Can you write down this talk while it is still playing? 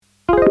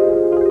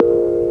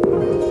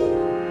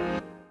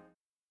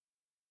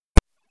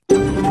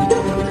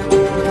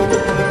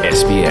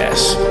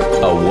Express,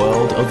 a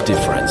world of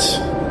difference.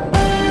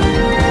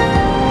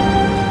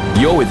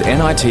 You're with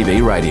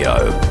NITV Radio,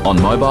 on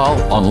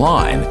mobile,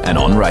 online and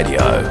on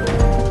radio.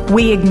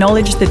 We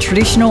acknowledge the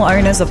traditional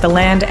owners of the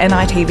land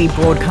NITV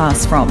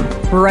broadcasts from,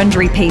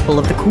 Wurundjeri people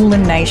of the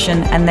Kulin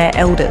Nation and their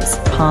elders,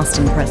 past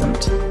and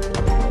present.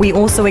 We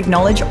also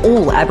acknowledge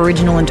all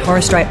Aboriginal and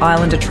Torres Strait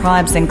Islander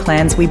tribes and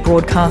clans we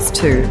broadcast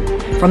to,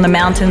 from the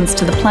mountains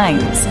to the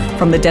plains,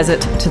 from the desert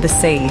to the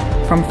sea,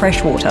 from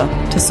freshwater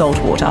to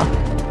saltwater.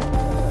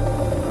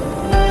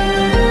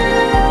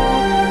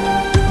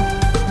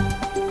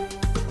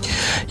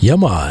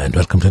 Yama, and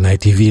welcome to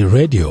NITV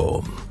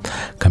Radio.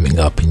 Coming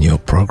up in your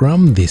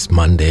program this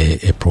Monday,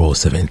 April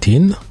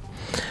 17,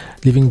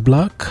 Living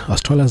Black,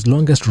 Australia's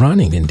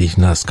longest-running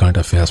Indigenous current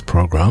affairs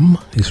program,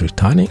 is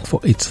returning for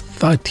its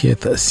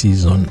 30th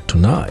season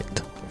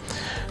tonight.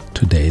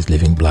 Today's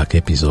Living Black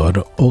episode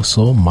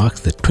also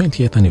marks the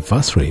 20th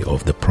anniversary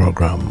of the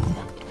program.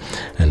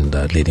 And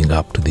leading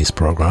up to this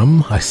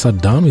program, I sat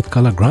down with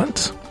Carla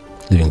Grant,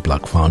 Living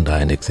Black founder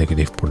and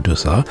executive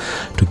producer,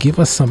 to give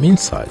us some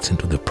insights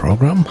into the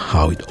program,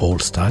 how it all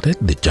started,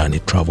 the journey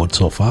traveled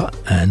so far,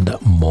 and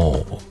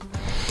more.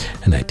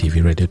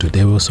 NITV Radio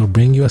today will also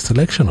bring you a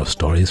selection of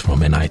stories from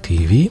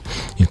NITV,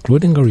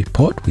 including a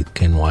report with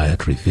Ken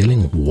Wyatt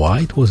revealing why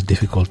it was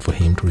difficult for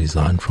him to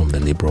resign from the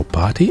Liberal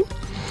Party,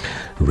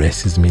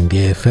 racism in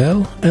the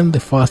AFL, and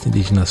the first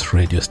Indigenous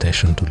radio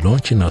station to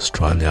launch in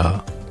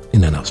Australia,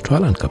 in an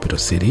Australian capital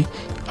city,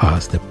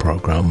 as the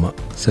program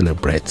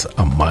celebrates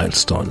a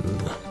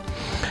milestone.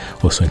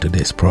 Also in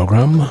today's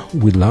program,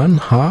 we learn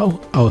how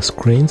our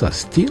screens are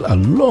still a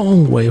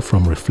long way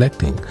from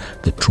reflecting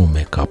the true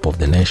makeup of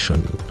the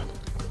nation.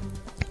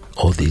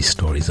 All these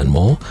stories and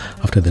more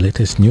after the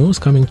latest news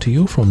coming to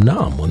you from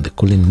Nam on the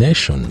Kulin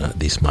Nation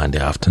this Monday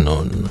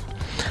afternoon.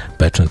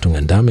 Bertrand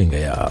Tungandame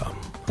here.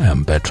 I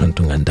am Bertrand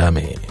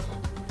Tungandame.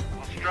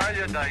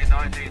 Australia Day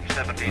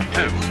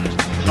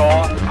 1972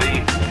 saw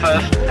the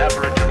first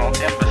Aboriginal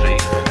embassy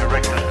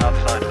erected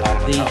outside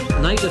Parliament. The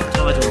native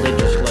title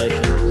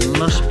legislation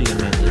must be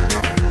amended.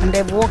 And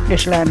they've walked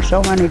this land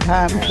so many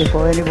times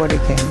before anybody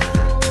came.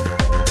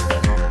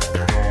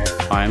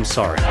 I am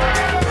sorry.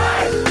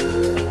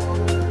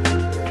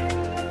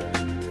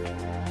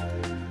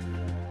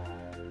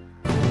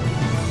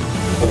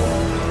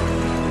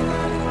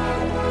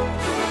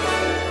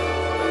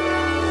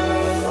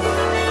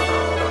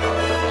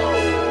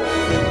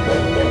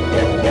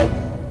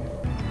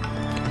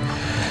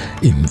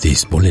 In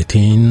this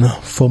bulletin,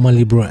 former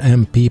Liberal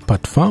MP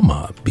Pat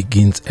Farmer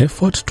begins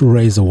efforts to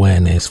raise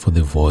awareness for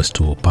the voice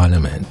to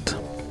Parliament.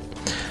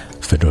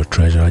 Federal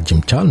Treasurer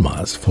Jim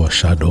Chalmers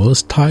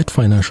foreshadows tight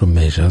financial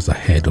measures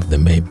ahead of the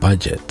May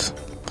budget.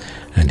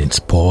 And in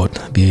sport,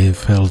 the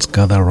AFL's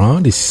gather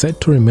round is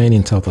set to remain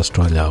in South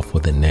Australia for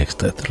the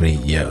next 3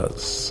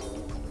 years.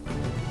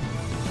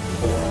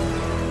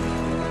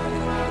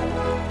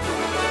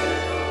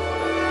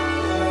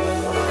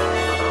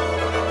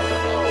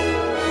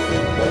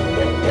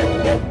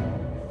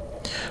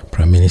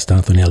 Prime Minister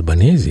Anthony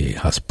Albanese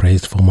has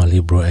praised former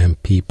Liberal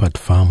MP Pat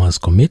Farmer's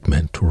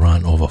commitment to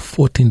run over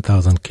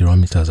 14,000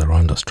 kilometres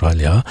around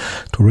Australia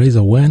to raise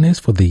awareness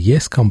for the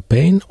Yes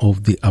campaign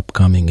of the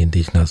upcoming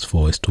Indigenous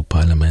Voice to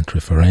Parliament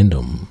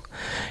referendum.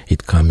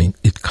 It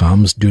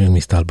comes during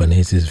Mr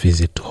Albanese's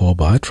visit to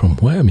Hobart, from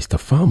where Mr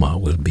Farmer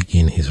will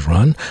begin his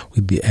run,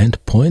 with the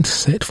end point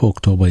set for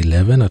October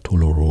 11 at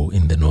Uluru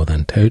in the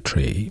Northern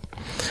Territory.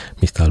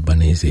 Mr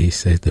Albanese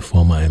says the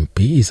former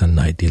MP is an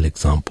ideal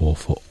example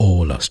for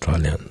all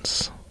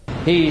Australians.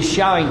 He is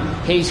showing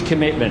his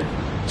commitment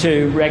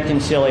to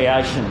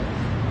reconciliation,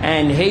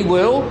 and he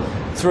will,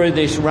 through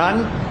this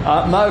run,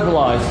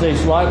 mobilise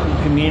these local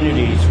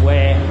communities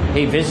where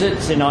he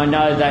visits, and I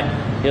know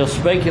that he'll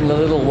speak in a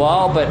little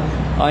while, but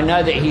I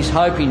know that he's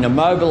hoping to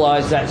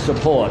mobilise that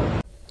support.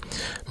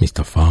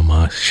 Mr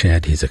Farmer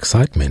shared his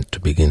excitement to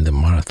begin the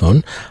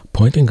marathon,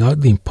 pointing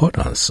out the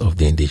importance of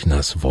the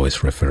Indigenous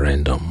Voice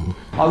referendum.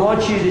 I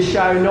want you to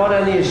show not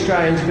only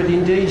Australians, but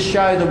indeed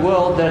show the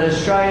world that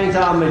Australians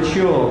are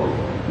mature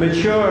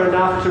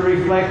enough to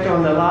reflect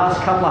on the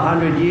last couple of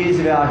 100 years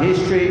of our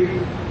history,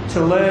 to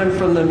learn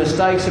from the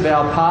mistakes of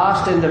our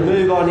past, and to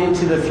move on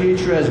into the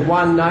future as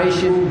one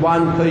nation,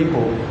 one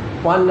people.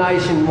 One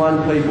nation,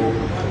 one people.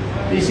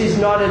 This is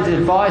not a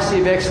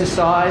divisive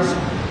exercise.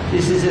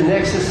 This is an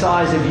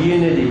exercise of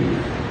unity.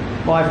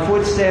 My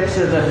footsteps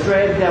are the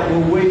thread that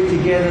will weave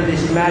together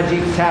this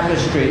magic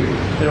tapestry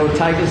that will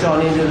take us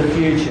on into the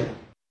future.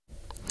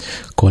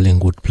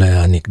 Collingwood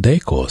player Nick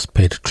Dacos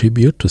paid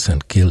tribute to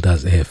St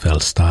Kilda's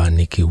AFL star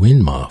Nicky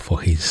Winmar for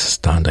his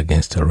stand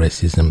against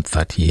racism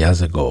 30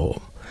 years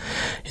ago.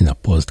 In a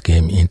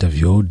post-game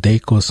interview,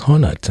 Dacos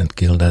honoured St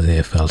Kilda's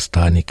AFL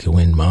star Nicky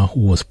Winmar, who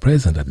was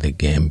present at the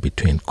game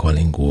between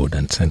Collingwood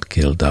and St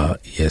Kilda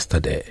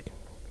yesterday.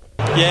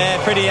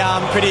 Yeah,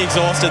 pretty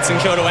exhausted.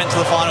 St Kilda went to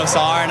the final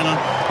siren, and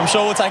I'm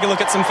sure we'll take a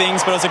look at some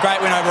things, but it was a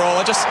great win overall.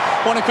 I just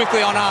want to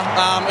quickly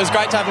honour, it was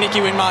great to have Nicky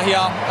Winmar here,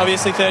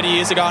 obviously 30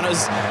 years ago, and it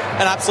was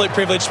an absolute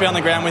privilege to be on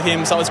the ground with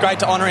him, so it was great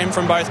to honour him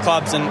from both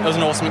clubs, and it was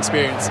an awesome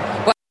experience.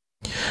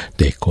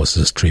 The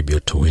Ecosa's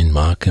tribute to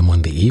Winmar came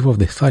on the eve of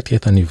the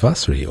 30th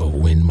anniversary of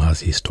Winmar's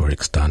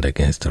historic stand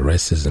against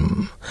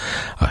racism.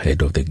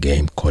 Ahead of the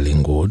game,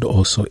 Collingwood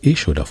also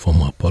issued a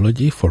formal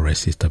apology for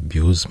racist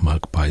abuse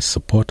Magpies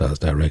supporters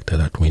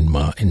directed at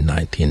Winmar in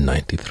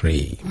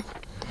 1993.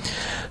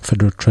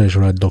 Federal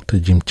Treasurer Dr.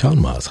 Jim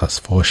Chalmers has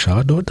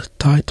foreshadowed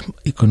tight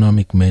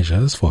economic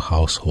measures for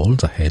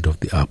households ahead of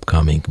the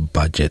upcoming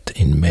budget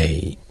in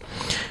May.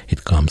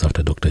 It comes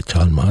after Dr.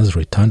 Chalmers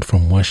returned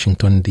from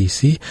Washington,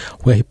 D.C.,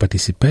 where he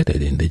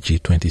participated in the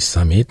G20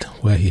 summit,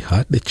 where he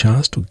had the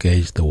chance to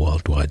gauge the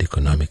worldwide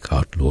economic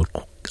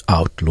outlook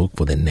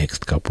for the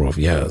next couple of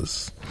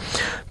years.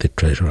 The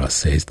Treasurer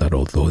says that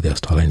although the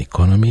Australian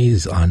economy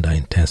is under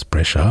intense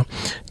pressure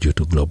due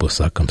to global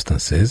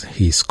circumstances,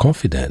 he is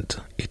confident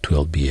it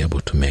will be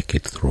able to make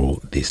it through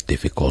this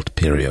difficult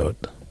period.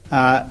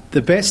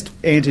 The best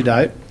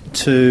antidote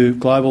to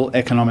global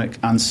economic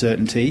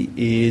uncertainty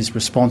is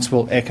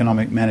responsible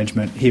economic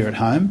management here at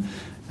home,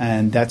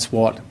 and that's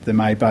what the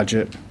May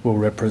budget will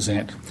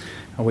represent.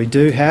 We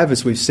do have,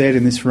 as we've said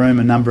in this room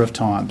a number of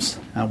times,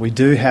 we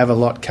do have a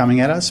lot coming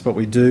at us, but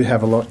we do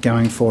have a lot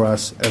going for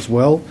us as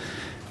well.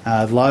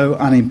 Low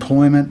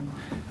unemployment,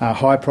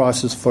 high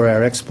prices for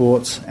our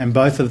exports, and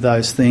both of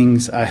those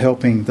things are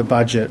helping the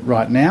budget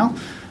right now,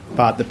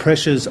 but the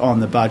pressures on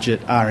the budget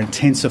are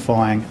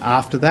intensifying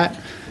after that.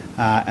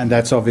 And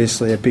that's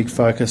obviously a big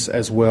focus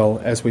as well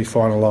as we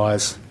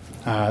finalise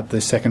the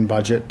second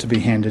budget to be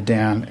handed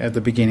down at the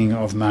beginning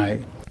of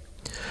May.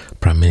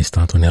 Prime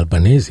Minister Anthony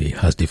Albanese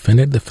has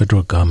defended the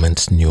federal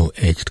government's new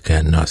aged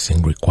care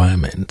nursing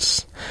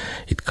requirements.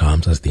 It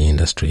comes as the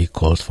industry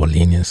calls for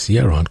leniency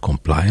around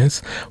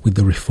compliance with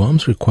the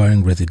reforms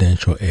requiring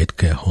residential aged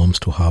care homes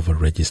to have a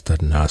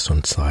registered nurse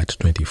on site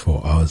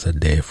 24 hours a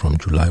day from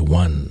July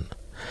 1.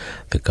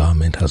 The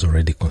government has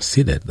already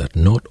considered that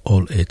not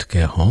all aged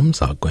care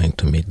homes are going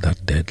to meet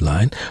that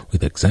deadline,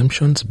 with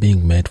exemptions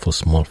being made for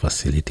small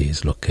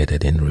facilities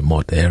located in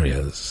remote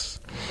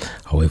areas.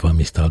 However,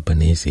 Mr.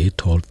 Albanese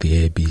told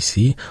the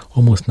ABC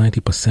almost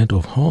 90%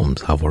 of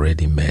homes have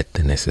already met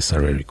the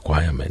necessary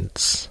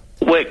requirements.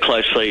 We're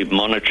closely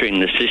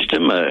monitoring the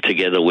system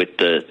together with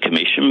the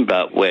Commission,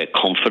 but we're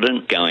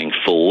confident going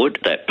forward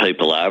that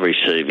people are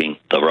receiving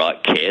the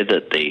right care,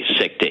 that the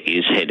sector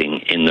is heading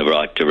in the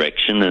right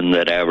direction, and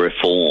that our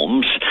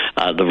reforms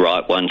are the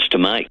right ones to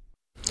make.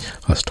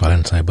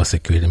 Australian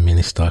Cybersecurity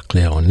Minister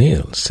Claire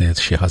O'Neill says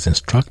she has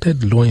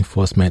instructed law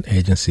enforcement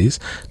agencies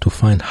to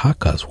find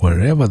hackers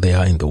wherever they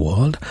are in the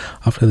world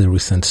after the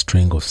recent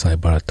string of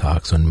cyber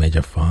attacks on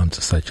major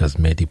firms such as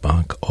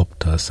Medibank,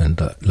 Optus and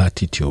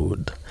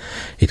Latitude.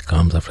 It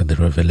comes after the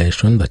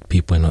revelation that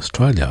people in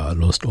Australia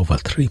lost over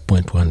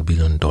 $3.1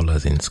 billion in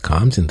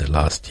scams in the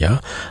last year,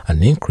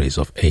 an increase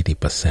of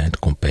 80%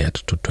 compared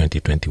to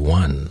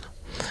 2021.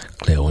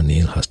 Claire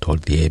O'Neill has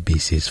told the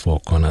ABC's Four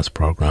Corners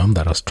program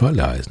that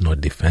Australia is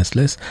not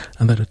defenceless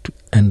and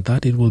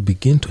that it will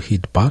begin to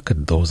hit back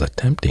at those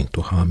attempting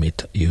to harm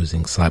it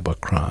using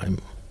cybercrime.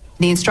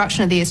 The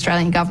instruction of the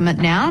Australian Government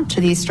now to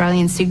the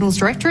Australian Signals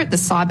Directorate, the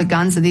cyber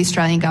guns of the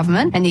Australian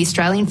Government and the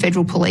Australian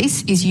Federal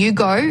Police is you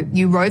go,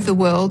 you rove the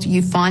world,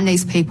 you find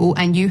these people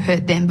and you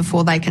hurt them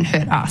before they can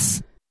hurt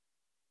us.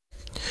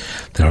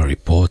 There are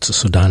reports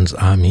Sudan's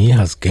army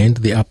has gained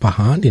the upper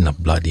hand in a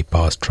bloody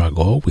power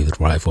struggle with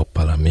rival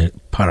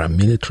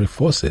paramilitary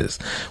forces,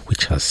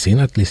 which has seen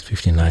at least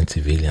 59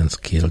 civilians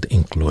killed,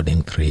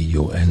 including 3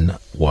 UN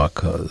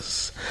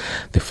workers.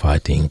 The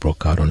fighting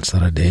broke out on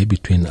Saturday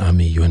between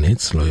army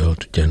units loyal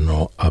to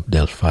General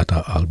Abdel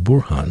Fattah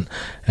al-Burhan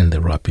and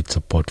the Rapid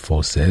Support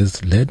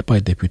Forces led by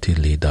Deputy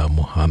Leader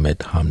Mohamed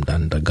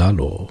Hamdan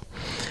Dagalo.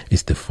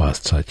 It's the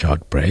first such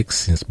outbreak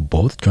since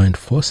both joined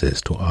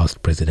forces to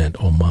oust President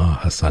Omar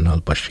Hassan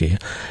al-Bashir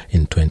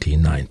in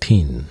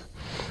 2019.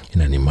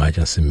 In an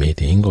emergency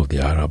meeting of the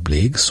Arab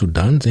League,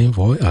 Sudan's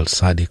envoy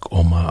Al-Sadiq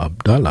Omar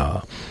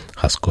Abdallah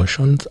has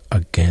cautioned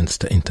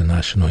against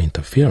international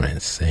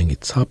interference, saying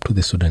it's up to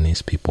the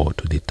Sudanese people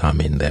to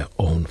determine their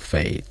own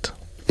fate.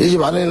 We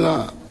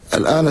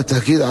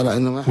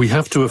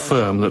have to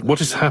affirm that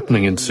what is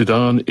happening in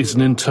Sudan is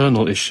an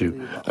internal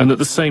issue, and at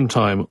the same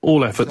time,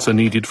 all efforts are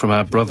needed from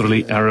our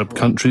brotherly Arab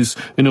countries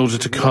in order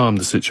to calm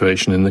the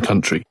situation in the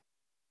country.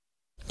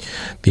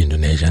 The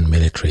Indonesian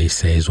military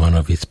says one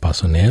of its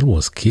personnel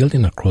was killed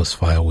in a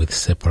crossfire with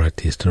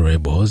separatist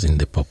rebels in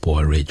the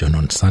Papua region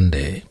on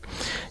Sunday.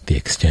 The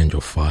exchange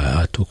of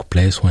fire took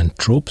place when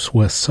troops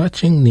were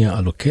searching near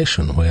a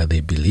location where they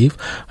believe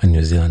a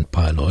New Zealand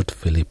pilot,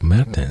 Philip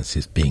Mertens,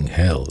 is being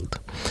held.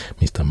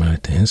 Mr.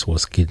 Mertens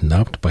was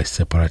kidnapped by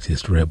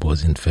separatist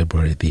rebels in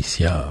February this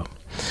year.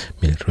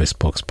 Military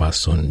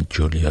spokesperson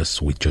Julius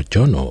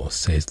Wijojono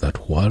says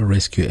that while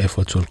rescue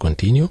efforts will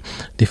continue,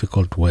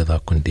 difficult weather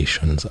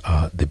conditions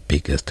are the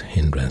biggest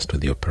hindrance to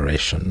the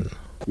operation.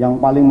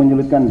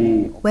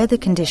 Weather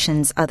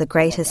conditions are the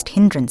greatest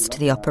hindrance to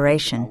the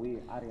operation.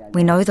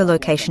 We know the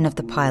location of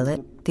the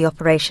pilot, the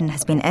operation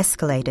has been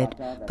escalated,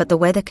 but the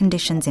weather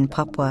conditions in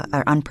Papua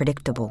are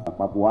unpredictable.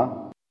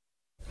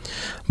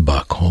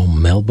 Back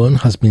home, Melbourne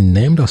has been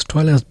named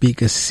Australia's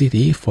biggest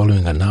city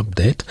following an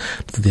update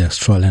to the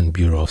Australian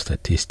Bureau of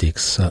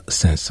Statistics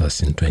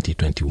census in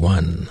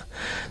 2021.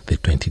 The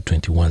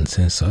 2021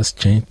 census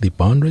changed the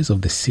boundaries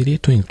of the city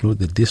to include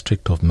the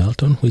district of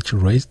Melton, which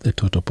raised the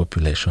total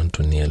population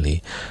to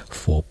nearly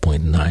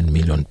 4.9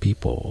 million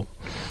people.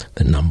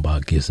 The number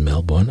gives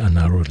Melbourne a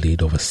narrow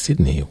lead over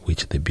Sydney,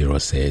 which the Bureau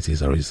says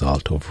is a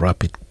result of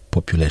rapid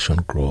population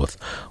growth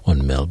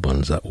on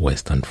Melbourne's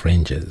western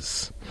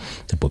fringes.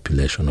 The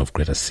population of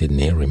Greater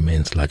Sydney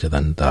remains larger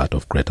than that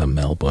of Greater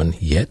Melbourne,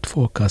 yet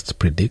forecasts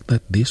predict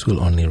that this will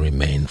only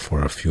remain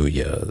for a few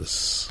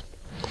years.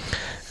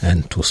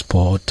 And to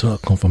sport,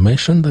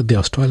 confirmation that the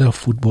Australia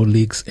Football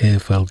League's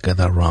AFL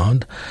Gather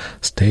Round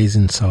stays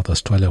in South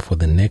Australia for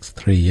the next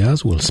 3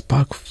 years will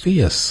spark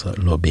fierce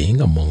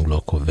lobbying among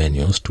local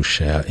venues to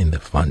share in the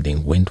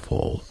funding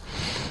windfall.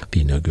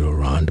 The inaugural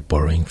round,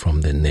 borrowing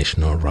from the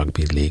National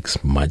Rugby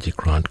League's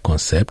Magic Round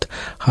concept,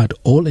 had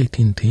all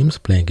 18 teams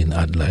playing in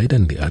Adelaide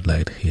and the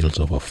Adelaide Hills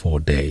over 4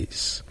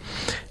 days.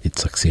 It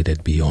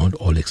succeeded beyond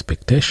all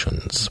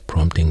expectations,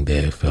 prompting the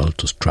AFL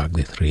to strike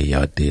the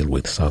 3-year deal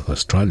with South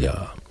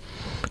Australia.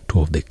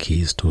 Two of the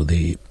keys to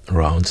the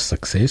round's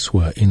success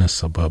were inner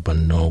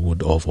suburban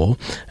Norwood Oval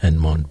and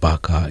Mount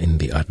Barker in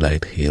the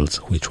Adelaide Hills,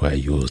 which were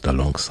used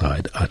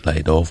alongside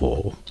Adelaide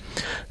Oval.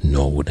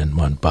 Norwood and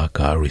Mount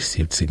Barker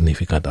received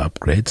significant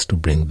upgrades to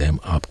bring them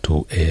up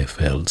to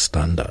AFL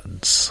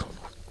standards.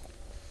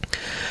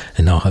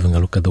 And now having a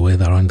look at the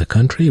weather around the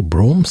country.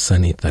 Broome,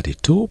 sunny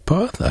 32.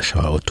 Perth, a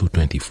shower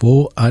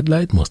 224.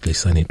 Adelaide, mostly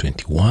sunny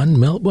 21.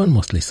 Melbourne,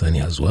 mostly sunny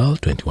as well,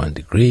 21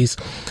 degrees.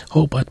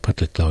 Hobart,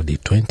 partly cloudy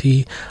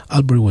 20.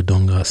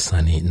 Albury-Wodonga,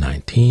 sunny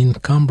 19.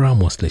 Canberra,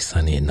 mostly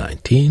sunny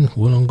 19.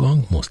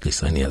 Wollongong, mostly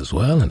sunny as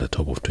well, and a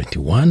top of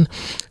 21.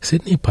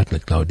 Sydney, partly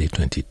cloudy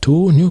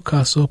 22.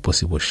 Newcastle,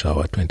 possible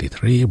shower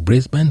 23.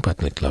 Brisbane,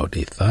 partly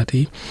cloudy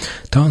 30.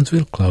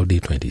 Townsville, cloudy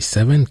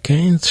 27.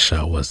 Cairns,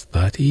 showers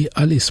 30.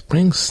 Alice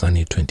Springs,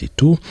 sunny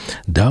 22.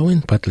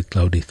 Darwin, partly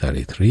cloudy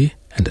 33.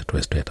 And at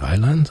West Strait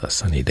Islands, a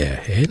sunny day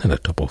ahead and a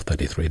top of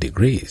 33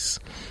 degrees.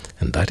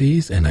 And that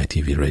is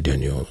NITV Radio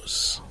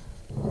News.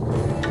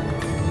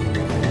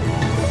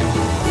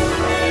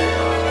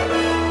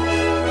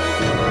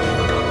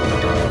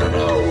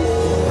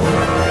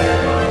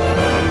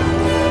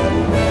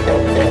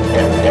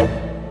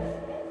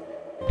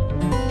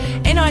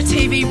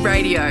 NITV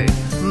Radio,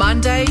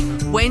 Monday,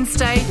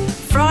 Wednesday,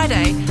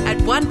 Friday at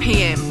 1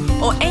 p.m.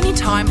 or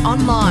anytime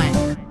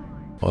online.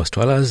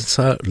 Australia's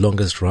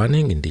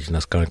longest-running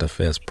Indigenous Current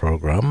Affairs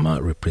program,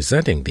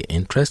 representing the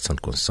interests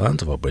and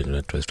concerns of Aboriginal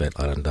and Torres Strait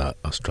Islander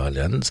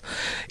Australians,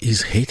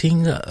 is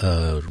hitting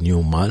a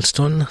new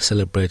milestone,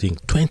 celebrating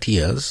 20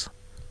 years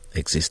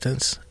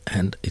existence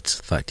and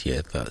its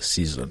 30th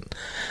season.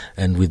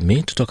 And with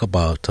me to talk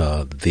about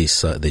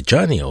the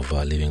journey of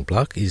Living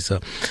Black is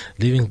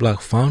Living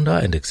Black founder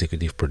and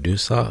executive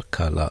producer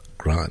Carla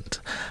Grant.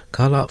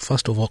 Carla,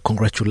 first of all,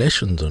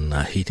 congratulations on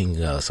hitting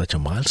such a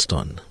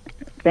milestone.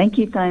 Thank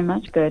you so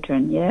much,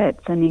 Bertrand. Yeah,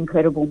 it's an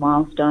incredible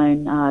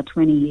milestone,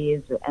 20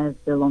 years as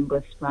the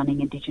longest-running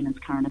Indigenous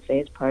Current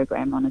Affairs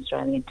program on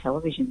Australian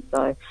television.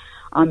 So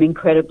I'm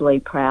incredibly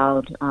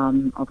proud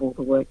of all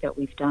the work that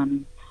we've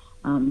done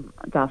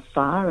thus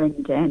far,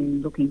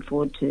 and looking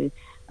forward to,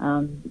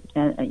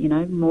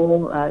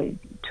 more,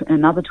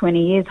 another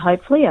 20 years,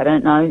 hopefully. I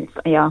don't know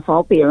if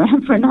I'll be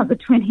around for another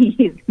 20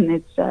 years in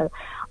this,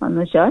 on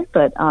the show,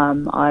 but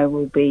I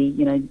will be,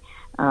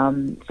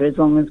 for as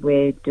long as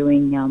we're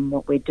doing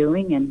what we're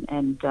doing,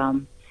 and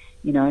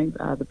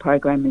the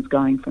program is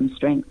going from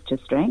strength to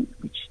strength,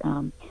 which,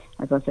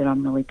 as I said,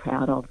 I'm really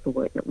proud of the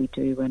work that we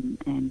do,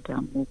 and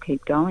we'll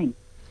keep going.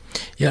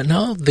 Yeah,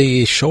 now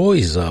the show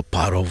is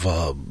part of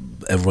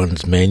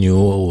everyone's menu,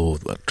 or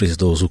at least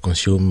those who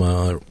consume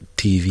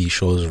TV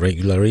shows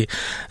regularly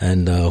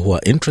and who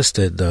are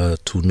interested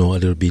to know a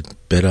little bit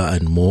better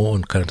and more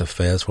on current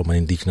affairs from an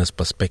Indigenous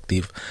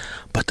perspective.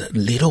 But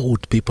little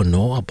would people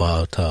know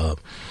about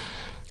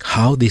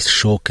how this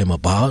show came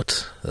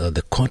about,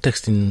 the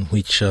context in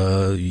which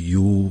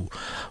you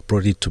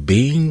brought it to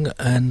being,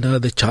 and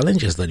the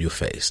challenges that you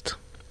faced.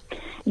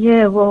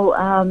 Yeah, well,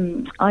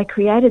 I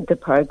created the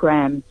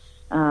program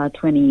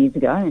 20 years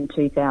ago in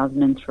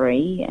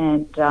 2003,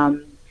 and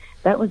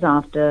that was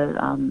after,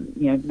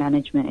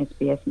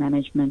 SBS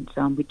management.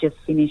 We just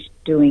finished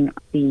doing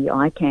the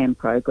ICAM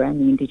program,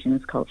 the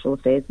Indigenous Cultural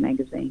Affairs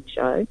magazine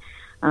show.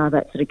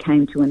 That sort of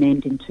came to an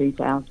end in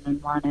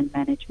 2001, and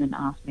management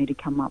asked me to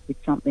come up with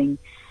something,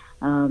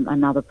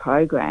 another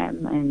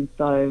program, and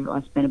so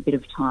I spent a bit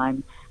of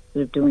time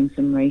sort of doing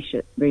some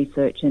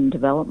research and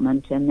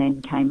development, and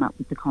then came up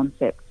with the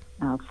concept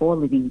for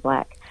Living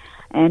Black.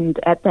 And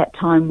at that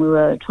time, we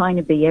were trying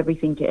to be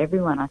everything to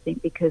everyone, I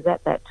think, because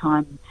at that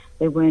time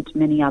there weren't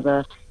many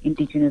other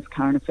Indigenous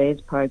current affairs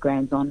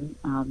programs on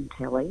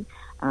telly.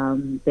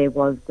 There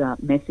was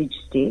Message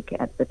Stick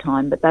at the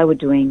time, but they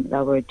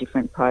were a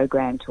different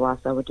program to us.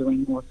 They were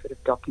doing more sort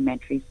of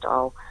documentary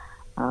style,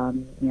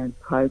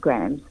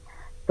 programs.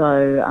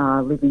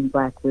 So Living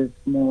Black was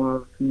more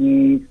of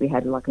news. We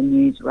had like a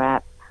news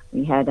wrap.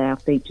 We had our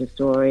feature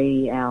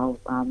story, our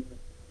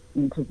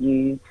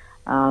interview.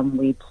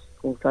 We'd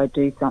also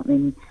do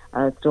something,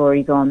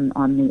 stories on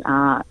the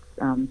arts,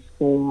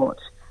 sport,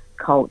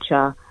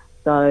 culture.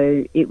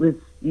 So it was,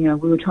 we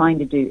were trying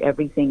to do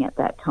everything at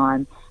that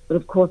time. But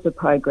of course the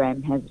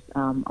program has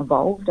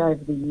evolved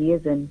over the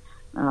years, and,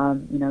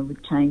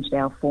 we've changed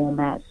our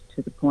format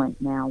to the point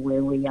now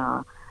where we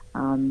are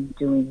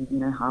doing,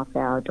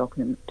 half-hour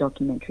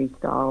documentary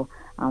style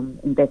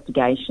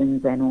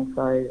investigations, and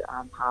also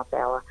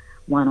half-hour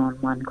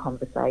one-on-one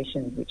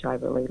conversations, which I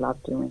really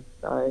love doing.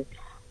 So,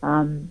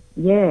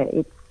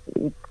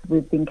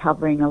 we've been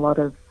covering a lot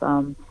of,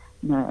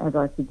 as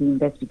I said, the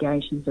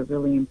investigations are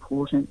really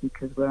important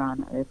because we're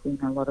unearthing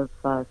a lot of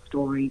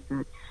stories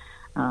that,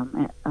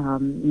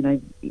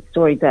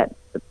 stories that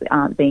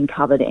aren't being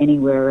covered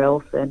anywhere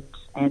else, and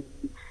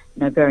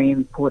very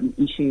important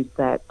issues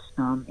that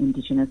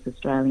Indigenous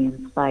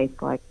Australians face,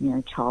 like,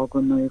 child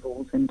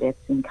removals and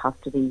deaths in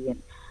custody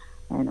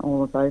and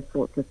all of those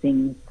sorts of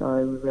things. So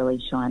we're really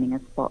shining a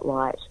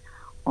spotlight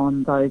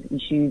on those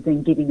issues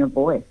and giving a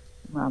voice,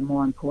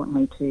 more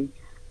importantly, to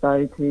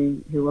those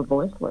who are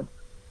voiceless.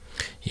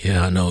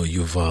 Yeah, I know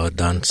you've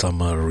done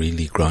some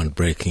really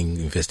groundbreaking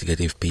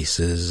investigative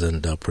pieces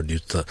and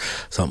produced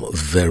some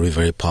very,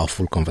 very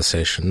powerful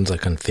conversations. I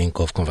can think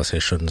of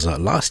conversations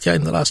last year,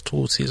 in the last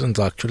 2 seasons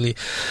actually,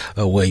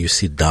 where you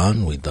sit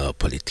down with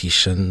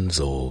politicians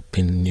or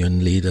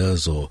opinion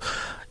leaders or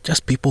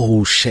just people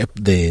who shape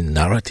the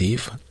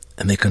narrative,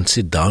 and they can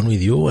sit down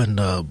with you and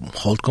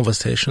hold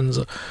conversations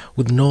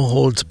with no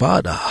holds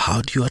barred.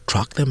 How do you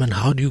attract them, and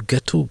how do you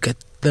get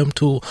them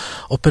to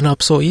open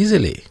up so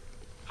easily?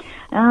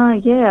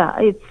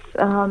 It's,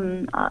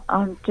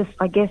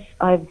 I guess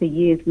over the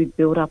years we've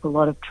built up a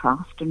lot of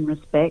trust and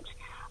respect,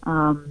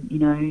 in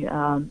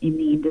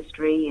the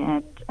industry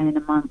and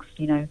amongst,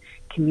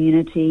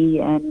 community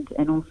and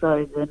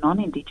also the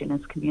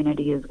non-Indigenous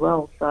community as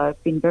well. So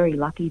I've been very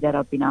lucky that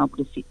I've been able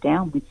to sit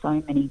down with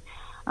so many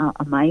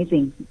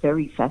amazing,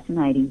 very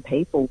fascinating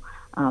people,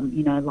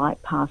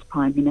 like past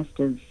Prime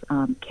Ministers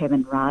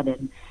Kevin Rudd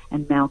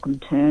and Malcolm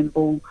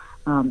Turnbull.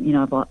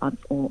 I've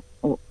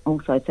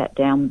also sat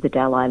down with the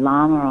Dalai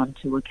Lama on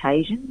 2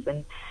 occasions,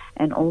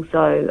 and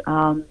also,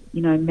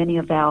 many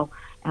of our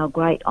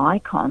great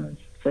icons,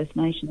 First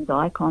Nations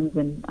icons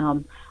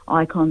and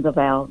icons of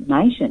our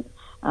nation,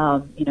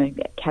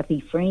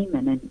 Kathy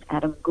Freeman and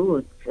Adam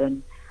Goods,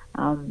 and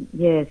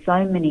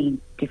so many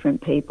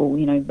different people,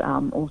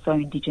 also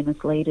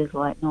Indigenous leaders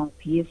like Noel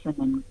Pearson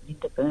and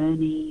Linda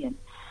Burney, and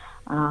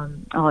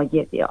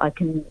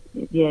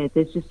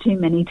there's just too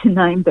many to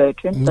name,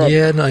 Bertrand. But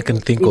I can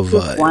think of...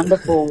 It's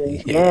wonderful,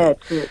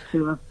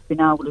 to have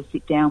been able to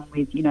sit down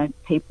with,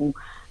 people,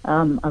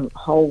 a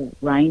whole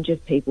range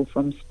of people,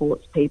 from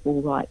sports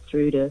people right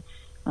through to,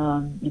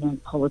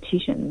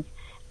 politicians.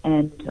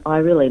 And I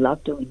really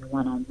love doing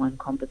one-on-one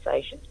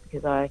conversations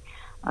because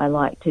I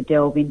like to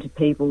delve into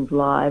people's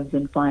lives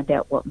and find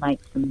out what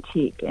makes them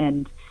tick.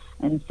 And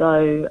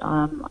so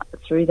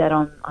through that,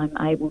 I'm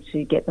able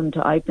to get them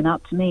to open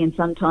up to me, and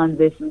sometimes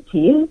there's some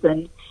tears,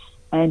 and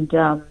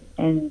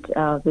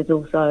there's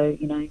also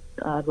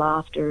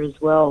laughter as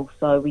well.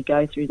 So we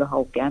go through the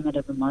whole gamut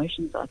of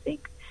emotions, I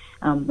think,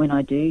 when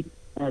I do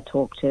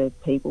talk to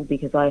people,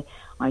 because I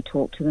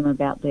talk to them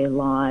about their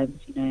lives,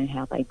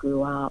 how they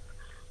grew up,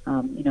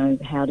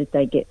 how did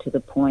they get to the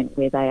point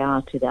where they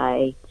are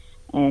today,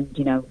 and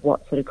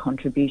what sort of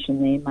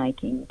contribution they're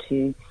making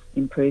to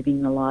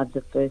improving the lives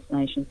of First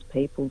Nations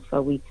people.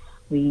 So we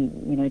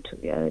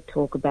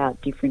talk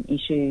about different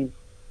issues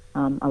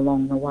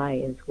along the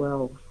way as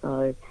well.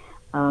 So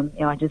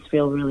I just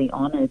feel really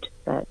honoured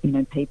that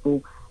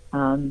people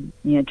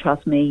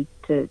trust me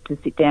to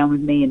sit down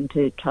with me and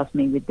to trust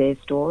me with their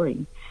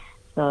story.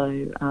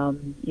 So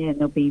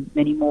there'll be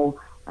many more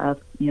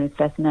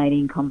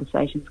fascinating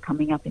conversations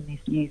coming up in this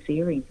new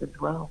series as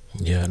well.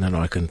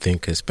 I can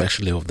think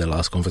especially of the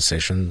last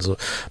conversations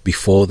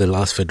before the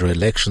last federal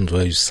elections,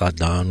 where you sat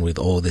down with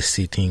all the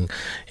sitting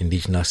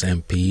Indigenous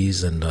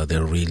MPs and they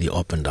really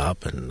opened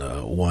up, and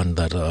one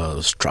that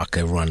struck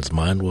everyone's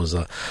mind was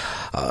out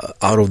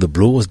of the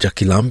blue was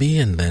Jackie Lambie,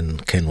 and then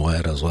Ken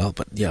Wyatt as well.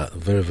 But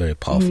very, very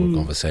powerful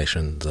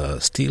conversations,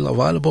 still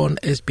available on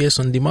SBS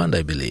On Demand,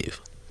 I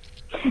believe.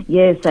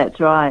 Yes, that's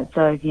right.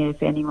 So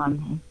if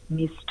anyone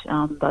missed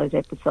those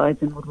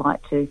episodes and would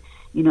like to,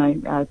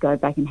 go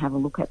back and have a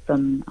look at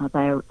them,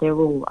 they're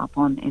all up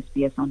on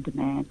SBS On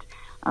Demand.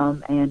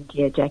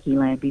 Jackie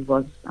Lambie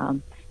was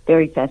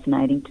very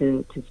fascinating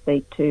to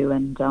speak to,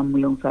 and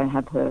we also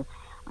have her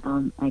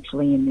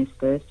actually in this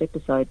first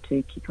episode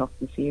to kick off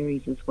the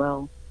series as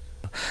well.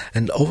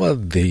 And over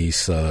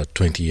this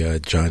 20-year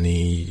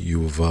journey,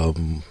 you've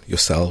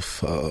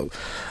yourself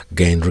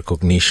gained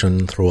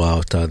recognition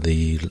throughout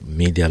the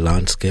media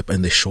landscape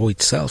and the show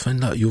itself,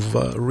 and you've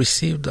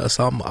received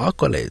some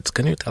accolades.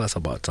 Can you tell us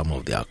about some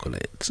of the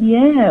accolades?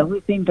 Yeah,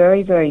 we've been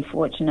very, very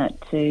fortunate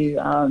to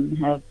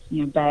have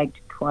bagged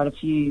quite a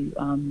few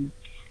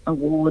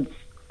awards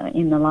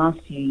in the last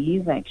few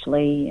years,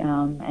 actually,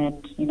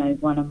 and, you know,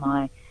 one of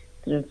my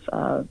sort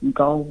of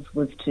goals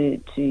was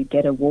to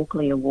get a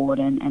Walkley Award,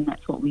 and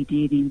that's what we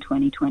did in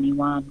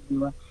 2021. We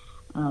were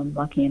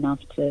lucky enough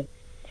to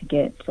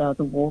get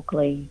the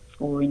Walkley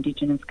for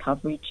Indigenous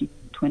coverage in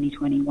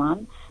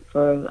 2021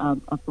 for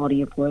a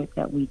body of work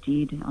that we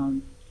did,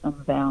 some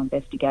of our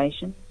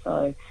investigations.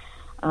 So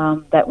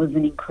that was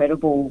an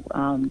incredible,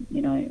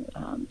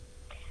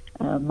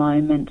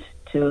 moment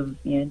to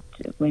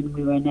when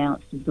we were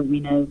announced as the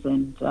winners,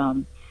 and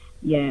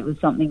it was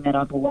something that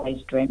I've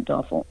always dreamt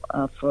of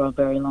for a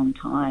very long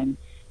time,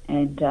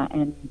 and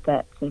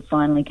that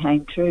finally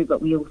came true.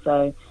 But we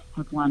also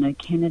have won a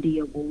Kennedy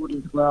Award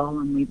as well,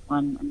 and we've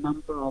won a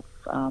number of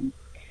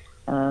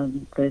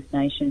First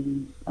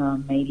Nations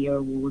media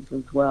awards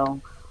as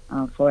well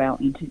for our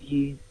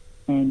interviews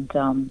and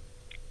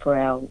for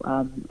our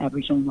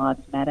Aboriginal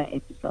Lives Matter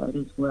episode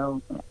as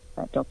well.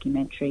 That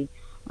documentary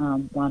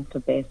won for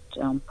Best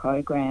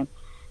Program.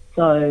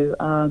 So,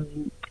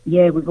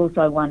 we've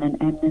also won an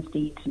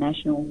Amnesty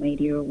International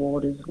Media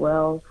Award as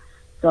well.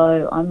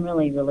 So I'm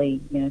really,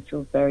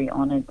 feel very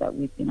honoured that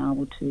we've been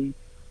able to,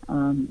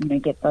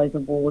 get those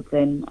awards.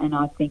 And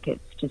I think it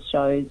just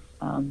shows,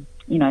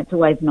 it's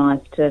always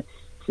nice to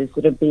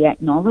sort of be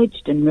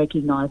acknowledged and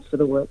recognised for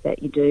the work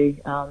that you do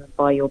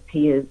by your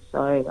peers.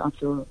 So I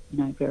feel,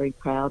 very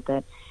proud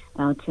that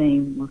our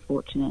team were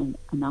fortunate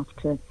enough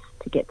to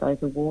get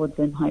those awards,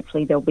 and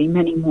hopefully there'll be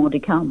many more to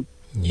come.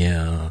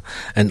 Yeah,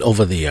 and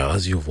over the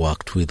years you've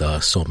worked with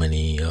so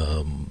many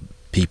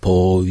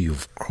people,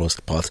 you've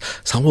crossed paths,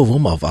 some of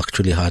whom I've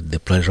actually had the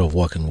pleasure of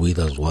working with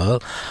as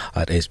well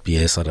at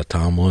SBS, at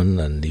Atamon,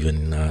 and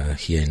even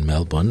here in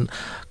Melbourne.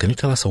 Can you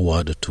tell us a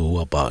word or two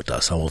about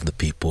some of the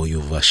people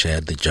you've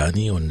shared the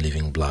journey on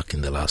Living Black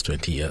in the last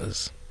 20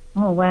 years?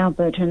 Oh, wow,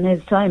 Bertrand,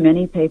 there's so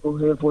many people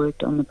who have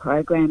worked on the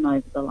program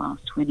over the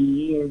last 20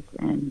 years,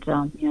 and,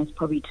 it's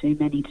probably too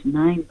many to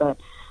name, but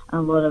a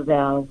lot of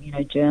our,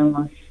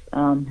 journalists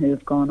who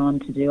have gone on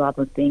to do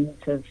other things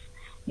have,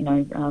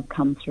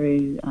 come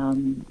through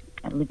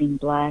Living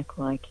Black,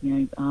 like,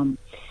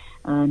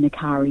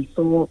 Nakari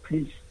Thorpe,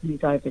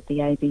 who's over at the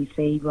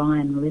ABC,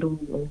 Ryan Little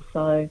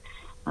also.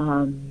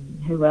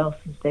 Who else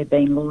has there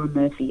been? Laura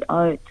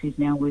Murphy-Oates, who's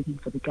now working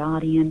for The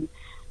Guardian.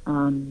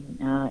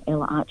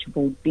 Ella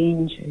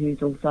Archibald-Binge,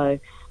 who's also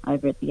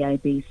over at the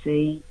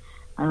ABC.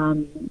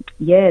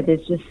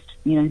 There's just,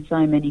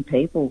 so many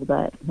people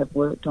that have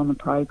worked on the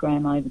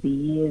program over the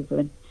years,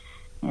 and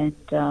they've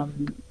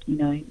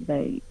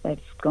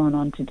gone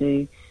on to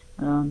do,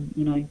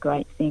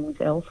 great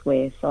things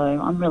elsewhere. So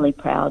I'm really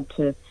proud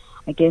to,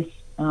 I guess,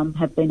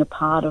 have been a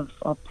part of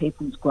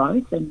people's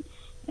growth and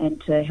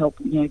to help,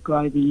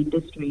 grow the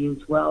industry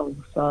as well.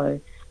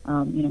 So,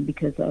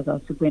 because as I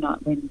said,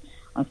 when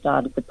I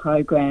started the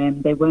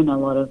program, there weren't a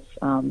lot of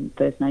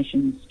First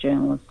Nations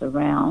journalists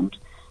around,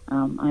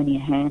 only a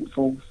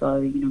handful. So,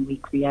 we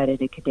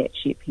created a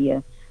cadetship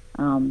here,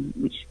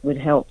 which would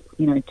help,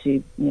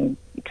 to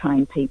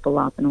train people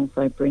up and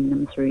also bring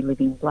them through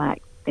Living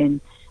Black. Then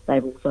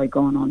they've also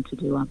gone on to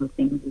do other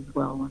things as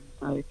well. And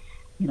so,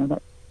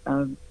 that's,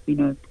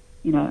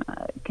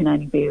 can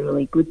only be a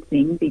really good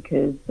thing,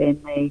 because then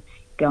they're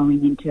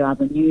going into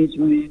other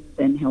newsrooms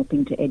and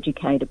helping to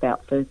educate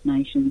about First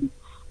Nations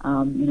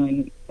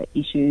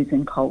issues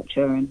and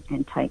culture,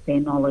 and take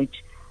their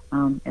knowledge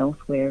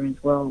elsewhere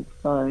as well.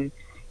 So,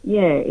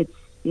 it's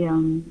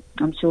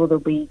I'm sure there'll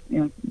be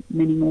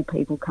many more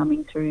people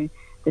coming through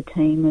the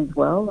team as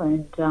well,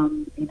 and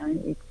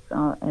it's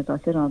as I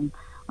said, I'm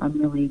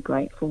really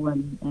grateful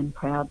and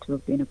proud to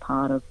have been a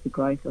part of the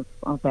growth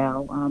of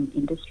our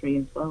industry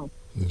as well.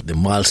 The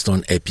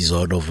milestone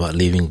episode of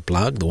Living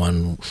Black, the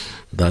one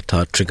that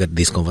triggered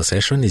this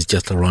conversation, is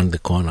just around the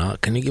corner.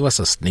 Can you give us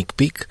a sneak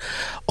peek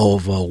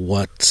of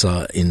what's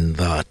in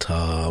that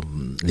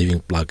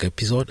Living Black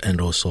episode,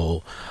 and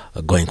also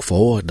going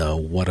forward,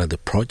 what are the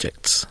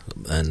projects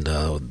and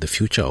the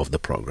future of the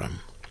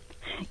program?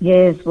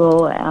 Yes,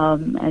 well,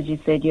 as you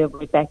said,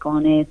 we're back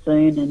on air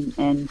soon,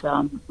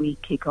 and we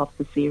kick off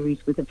the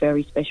series with a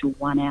very special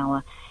 1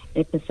 hour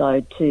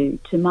episode to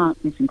mark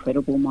this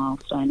incredible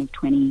milestone of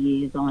 20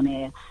 years on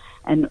air,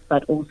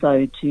 but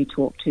also to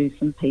talk to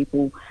some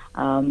people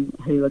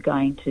who are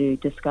going to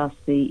discuss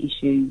the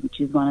issue, which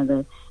is one of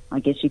the, I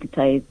guess you could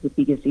say, is the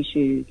biggest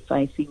issue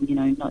facing,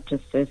 not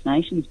just First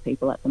Nations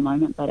people at the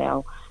moment, but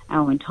our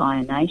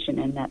entire nation,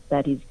 and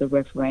that is the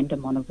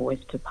referendum on a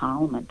voice to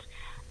Parliament.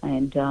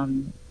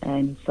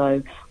 And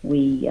so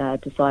we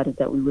decided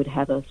that we would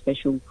have a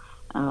special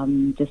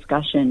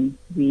discussion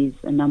with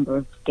a number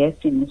of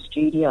guests in the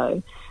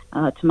studio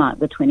to mark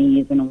the 20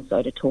 years, and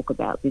also to talk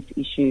about this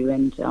issue.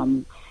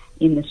 And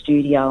in the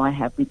studio I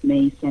have with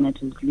me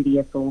Senators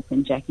Lydia Thorpe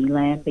and Jackie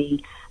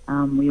Lambie.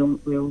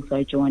 We're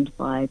also joined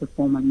by the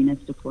former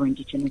Minister for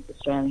Indigenous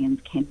Australians,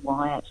 Ken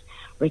Wyatt,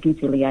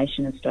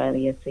 Reconciliation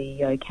Australia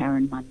CEO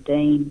Karen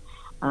Mundine,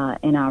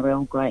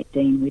 NRL great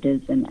Dean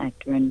Witters, and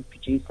actor and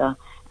producer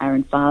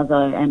Aaron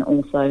Farzo, and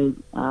also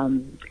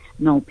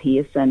Noel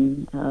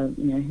Pearson,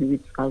 who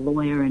is a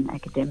lawyer and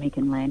academic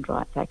and land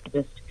rights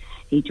activist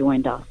he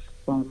joined us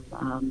from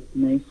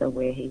Noosa,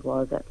 where he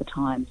was at the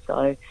time.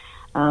 So,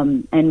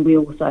 and we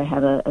also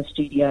have a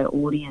studio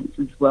audience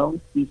as well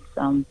with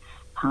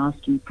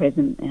past and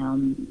present,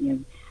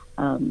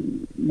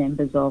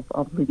 members of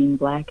Living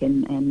Black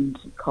and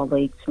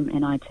colleagues from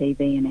NITV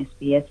and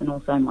SBS, and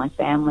also my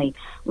family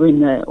were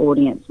in the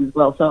audience as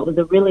well. So it was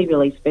a really,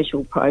 really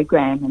special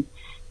program,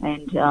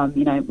 and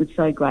it was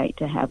so great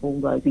to have all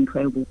those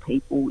incredible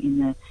people in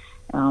the,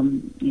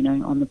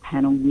 on the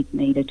panel with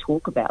me to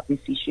talk about this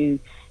issue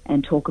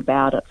and talk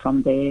about it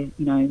from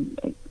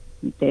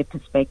their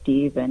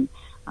perspective and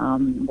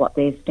what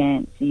their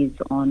stance is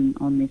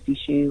on this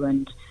issue.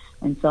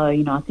 And so,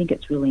 I think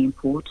it's really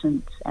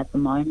important at the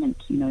moment,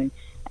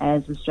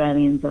 as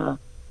Australians are,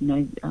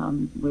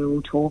 we're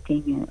all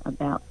talking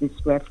about this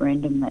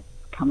referendum that's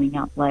coming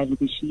up later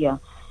this year.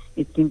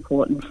 It's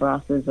important for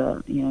us as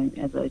a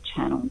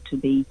channel to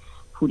be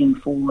putting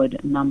forward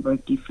a number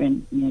of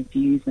different,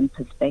 views and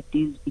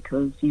perspectives,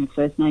 because,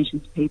 First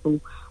Nations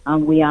people,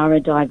 we are a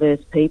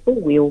diverse people.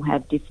 We all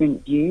have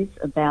different views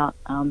about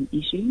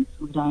issues.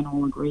 We don't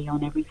all agree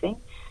on everything.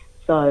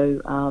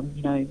 So,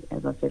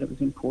 as I said, it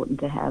was important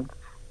to have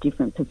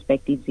different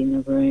perspectives in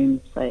the room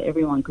so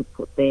everyone could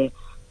put their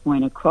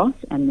point across,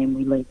 and then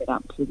we leave it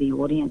up to the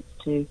audience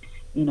to,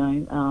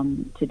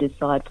 to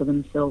decide for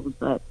themselves.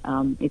 But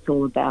it's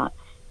all about,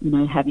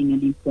 having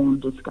an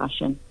informed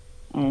discussion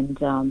and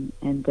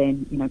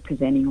then,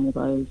 presenting all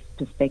those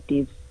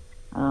perspectives,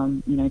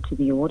 to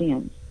the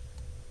audience.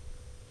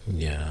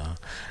 Yeah.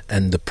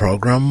 And the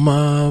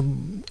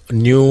program,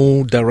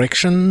 new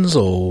directions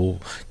or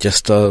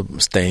just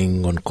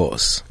staying on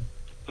course?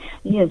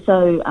 Yeah,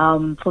 so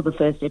for the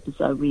first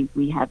episode,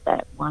 we had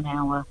that 1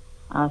 hour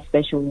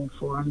special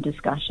forum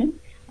discussion,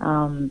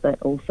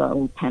 but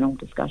also panel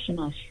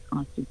discussion,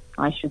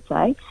 I should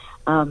say.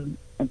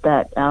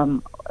 That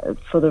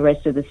for the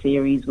rest of the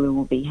series, we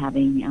will be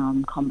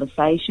having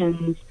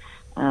conversations.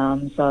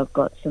 So I've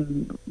got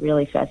some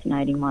really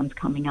fascinating ones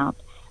coming up.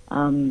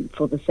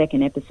 For the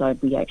second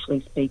episode, we actually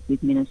speak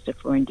with Minister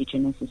for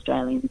Indigenous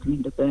Australians,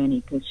 Linda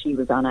Burney, because she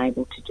was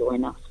unable to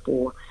join us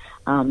for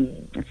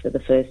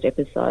the first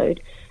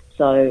episode.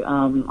 So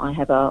I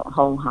have a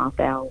whole half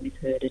hour with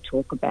her to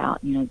talk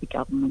about, the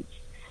government's,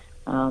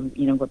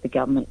 what the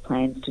government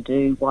plans to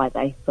do, why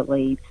they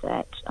believe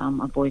that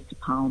a voice to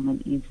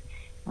Parliament is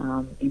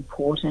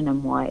important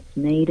and why it's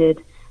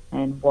needed,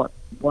 and what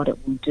it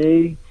will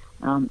do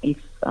if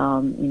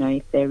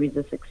there is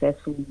a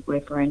successful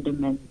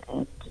referendum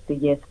and the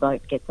yes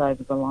vote gets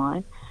over the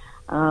line.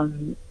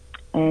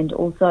 And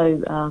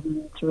also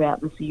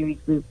throughout the series,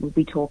 we'll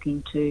be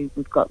talking to.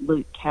 We've got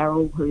Luke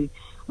Carroll, who,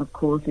 of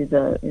course, is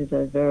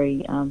a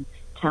very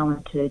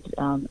talented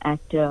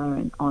actor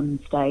and on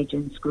stage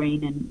and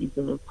screen, and is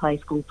a play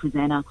school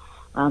presenter.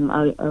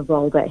 A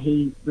role that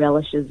he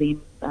relishes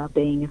in,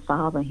 being a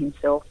father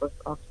himself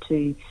of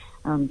two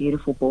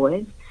beautiful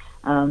boys.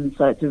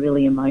 So it's a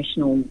really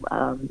emotional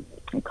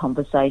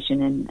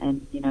conversation,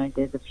 and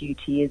there's a few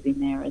tears in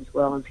there as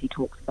well as he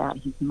talks about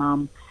his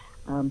mum,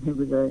 who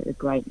was a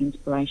great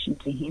inspiration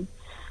to him.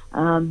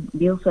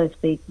 We also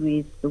speak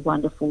with the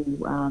wonderful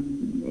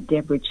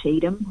Deborah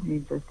Cheetham,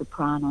 who's a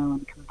soprano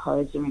and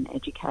composer and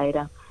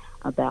educator,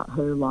 about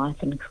her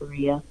life and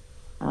career.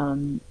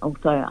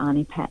 Also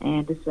Arnie Pat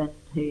Anderson,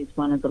 who's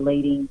one of the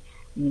leading,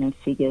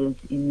 figures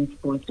in this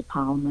Voice to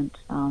Parliament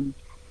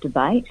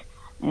debate.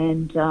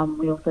 And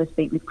we also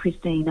speak with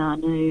Christine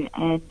Arnoux,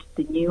 and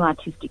the new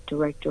artistic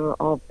director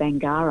of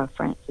Bangarra,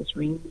 Francis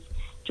Rings,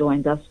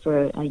 joins us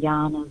for a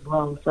yarn as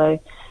well. So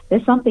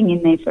there's something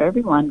in there for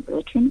everyone,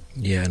 Bertrand.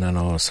 Yeah,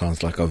 no,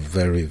 sounds like a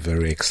very,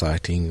 very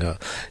exciting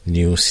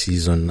new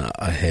season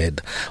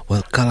ahead.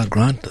 Well, Carla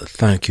Grant,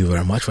 thank you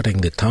very much for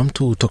taking the time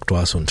to talk to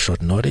us on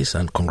short notice,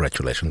 and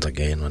congratulations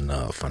again on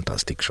a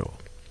fantastic show.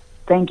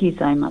 Thank you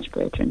so much,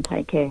 Bertrand.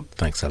 Take care.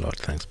 Thanks a lot.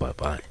 Thanks.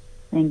 Bye-bye.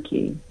 Thank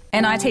you.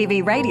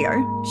 NITV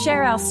Radio,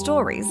 share our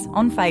stories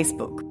on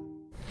Facebook.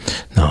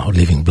 Now,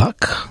 Living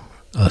Black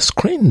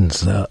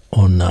screens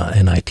on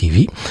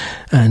NITV,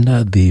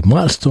 and the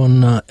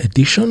milestone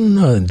edition,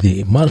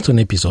 the milestone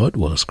episode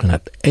will screen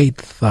at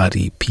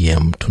 8:30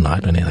 p.m.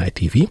 tonight on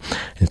NITV.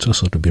 It's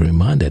also to be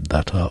reminded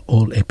that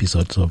all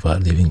episodes of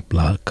Living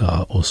Black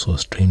are also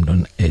streamed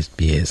on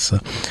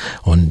SBS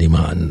on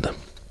demand.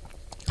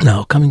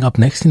 Now, coming up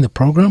next in the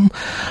program,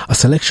 a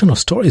selection of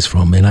stories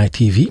from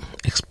NITV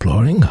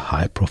exploring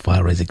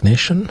high-profile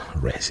resignation,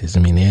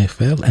 racism in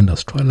AFL, and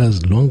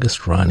Australia's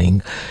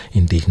longest-running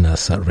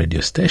Indigenous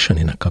radio station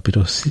in a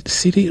capital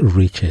city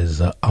reaches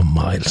a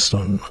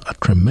milestone, a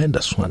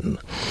tremendous one.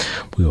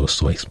 We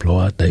also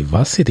explore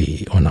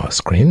diversity on our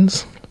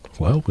screens.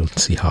 Well, we'll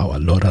see how a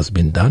lot has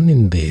been done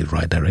in the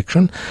right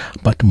direction,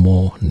 but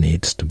more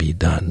needs to be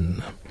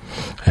done.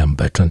 I am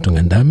Bertrand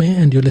Tungandame,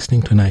 and you're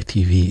listening to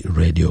NITV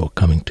Radio,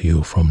 coming to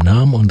you from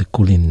Nam on the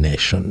Kulin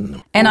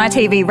Nation.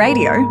 NITV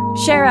Radio,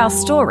 share our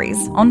stories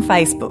on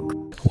Facebook.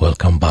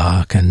 Welcome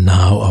back, and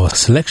now our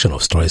selection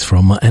of stories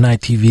from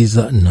NITV's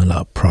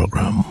NOLA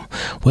program.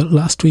 Well,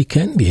 last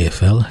weekend the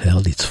AFL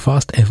held its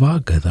first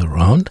ever gather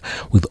round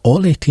with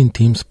all 18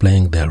 teams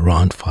playing their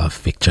round 5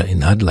 fixture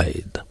in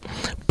Adelaide.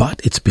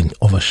 But it's been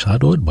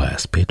overshadowed by a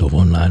spate of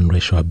online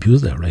racial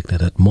abuse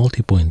directed at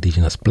multiple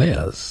Indigenous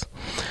players.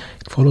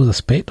 It follows a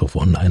spate of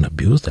online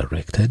abuse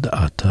directed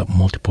at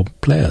multiple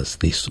players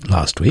this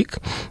last week.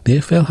 The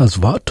AFL has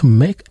vowed to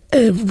make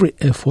every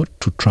effort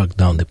to track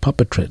down the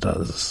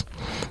perpetrators.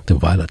 The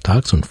vile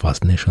attacks on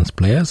First Nations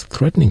players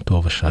threatening to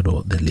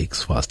overshadow the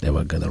league's first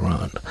ever gather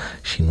round.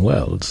 Shane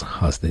Wells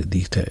has the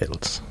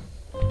details.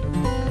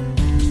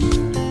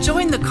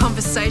 Join the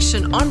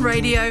conversation on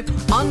radio,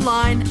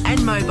 online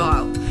and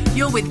mobile.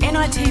 You're with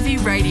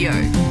NITV Radio.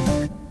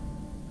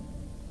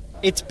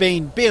 It's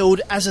been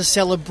billed as a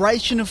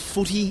celebration of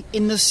footy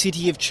in the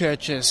city of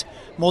churches.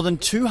 More than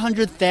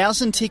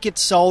 200,000 tickets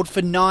sold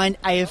for 9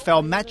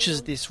 AFL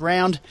matches this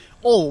round,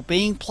 all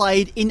being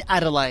played in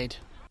Adelaide.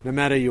 No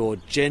matter your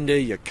gender,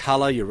 your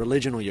colour, your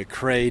religion or your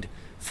creed,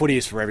 footy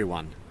is for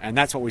everyone. And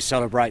that's what we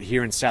celebrate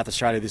here in South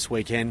Australia this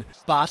weekend.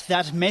 But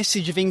that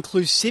message of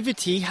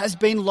inclusivity has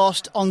been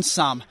lost on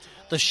some.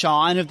 The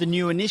shine of the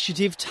new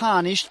initiative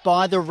tarnished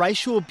by the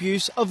racial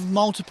abuse of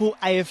multiple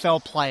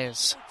AFL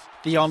players.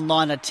 The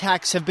online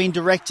attacks have been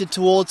directed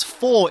towards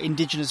 4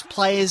 Indigenous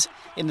players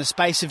in the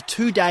space of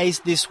 2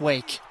 days this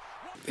week.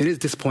 It is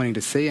disappointing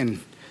to see,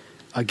 and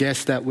I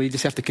guess that we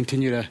just have to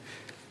continue to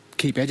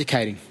keep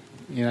educating,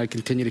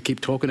 continue to keep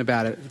talking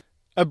about it.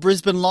 A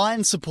Brisbane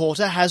Lions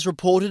supporter has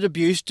reported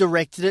abuse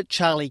directed at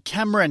Charlie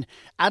Cameron.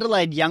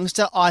 Adelaide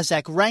youngster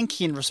Isaac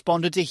Rankin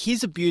responded to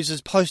his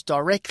abuser's post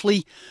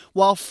directly,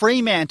 while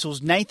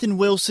Fremantle's Nathan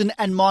Wilson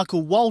and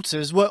Michael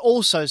Walters were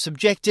also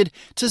subjected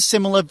to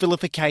similar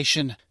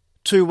vilification.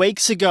 2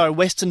 weeks ago,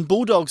 Western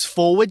Bulldogs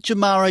forward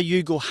Jamara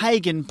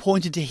Ugle-Hagan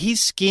pointed to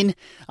his skin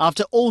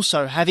after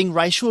also having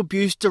racial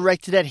abuse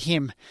directed at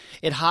him.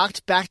 It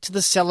harked back to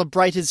the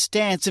celebrated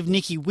stance of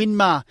Nicky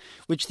Winmar,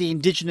 which the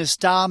Indigenous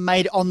star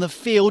made on the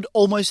field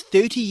almost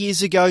 30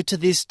 years ago to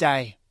this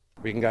day.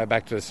 We can go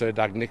back to Sir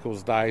Doug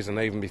Nicholls' days and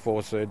even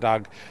before Sir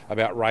Doug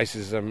about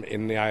racism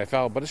in the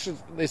AFL. But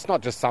it's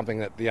not just something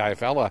that the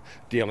AFL are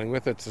dealing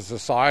with. It's a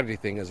society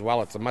thing as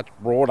well. It's a much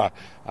broader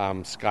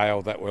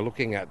scale that we're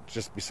looking at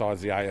just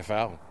besides the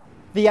AFL.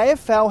 The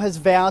AFL has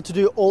vowed to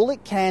do all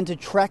it can to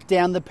track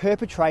down the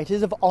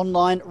perpetrators of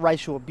online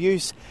racial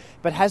abuse,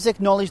 but has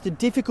acknowledged the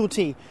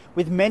difficulty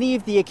with many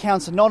of the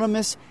accounts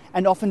anonymous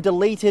and often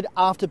deleted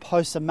after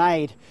posts are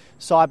made.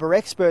 Cyber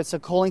experts are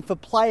calling for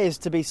players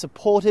to be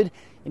supported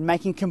in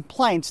making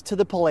complaints to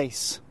the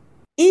police.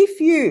 If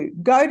you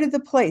go to the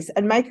police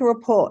and make a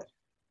report,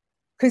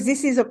 because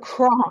this is a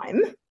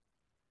crime,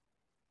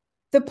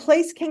 the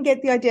police can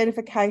get the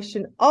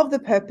identification of the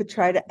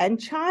perpetrator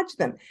and charge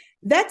them.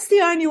 That's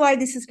the only way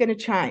this is going to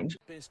change.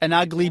 An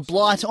ugly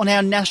blight on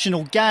our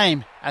national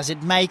game as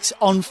it makes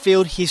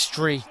on-field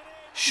history.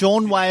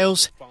 Sean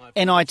Wales,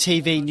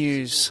 NITV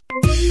News.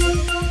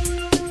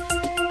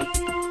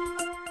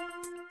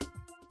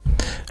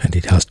 And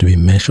it has to be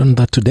mentioned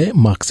that today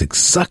marks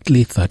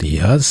exactly 30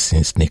 years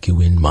since Nicky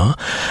Winmar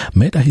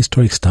made a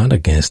historic stand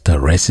against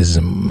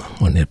racism.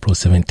 On April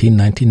 17,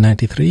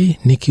 1993,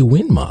 Nicky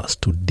Winmar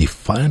stood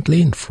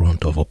defiantly in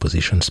front of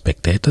opposition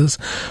spectators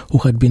who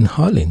had been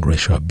hurling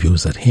racial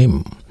abuse at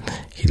him.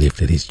 He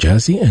lifted his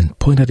jersey and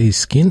pointed at his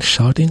skin,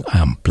 shouting, "I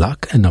am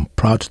black and I'm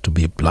proud to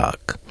be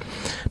black."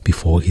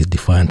 Before his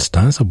defiant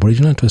stance,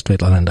 Aboriginal and Torres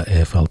Strait Islander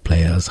AFL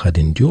players had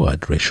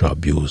endured racial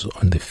abuse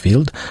on the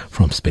field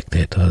from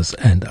spectators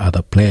and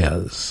other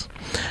players.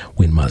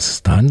 Winmar's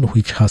stand,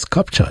 which was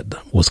captured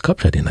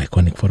in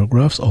iconic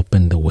photographs,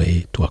 opened the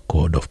way to a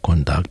code of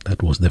conduct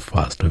that was the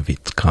first of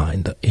its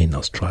kind in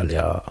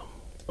Australia.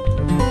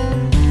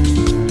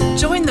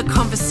 Join the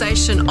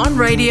conversation on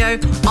radio,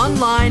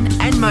 online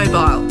and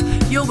mobile.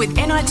 You're with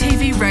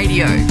NITV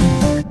Radio.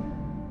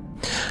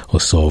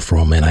 Also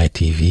from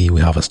NITV,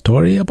 we have a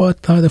story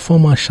about the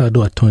former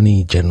Shadow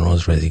Attorney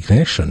General's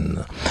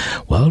resignation.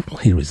 Well,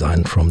 he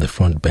resigned from the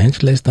front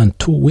bench less than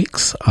 2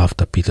 weeks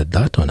after Peter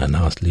Dutton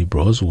announced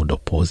Liberals would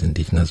oppose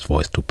Indigenous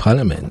voice to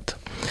Parliament.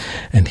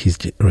 And his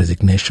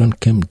resignation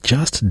came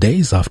just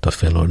days after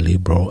fellow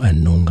Liberal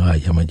and Noongar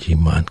Yamaji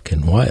man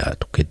Ken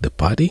Wyatt quit the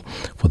party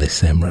for the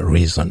same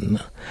reason.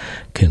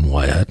 Ken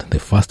Wyatt, the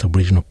first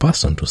Aboriginal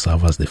person to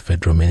serve as the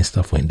Federal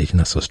Minister for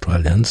Indigenous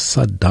Australians,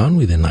 sat down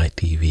with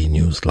NITV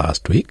News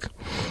last week,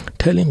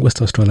 telling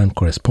West Australian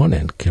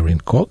correspondent Kieran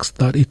Cox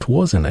that it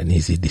wasn't an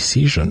easy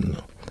decision,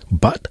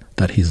 but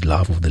that his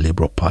love of the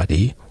Liberal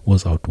Party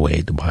was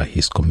outweighed by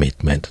his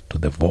commitment to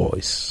the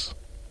voice.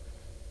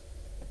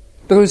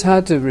 It was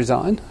hard to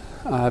resign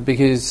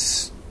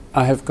because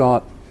I have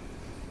got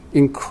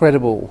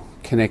incredible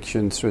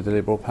connections through the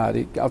Liberal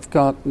Party. I've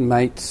got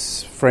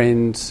mates,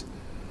 friends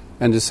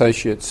and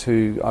associates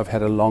who I've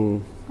had a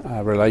long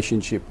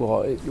relationship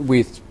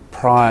with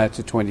prior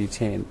to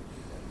 2010.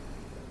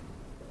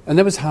 And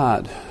that was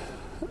hard.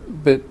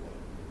 But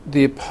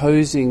the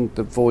opposing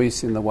the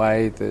voice in the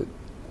way that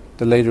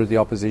the Leader of the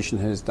Opposition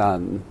has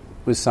done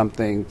was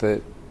something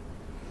that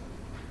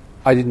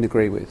I didn't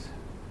agree with.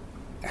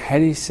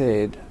 Had he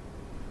said,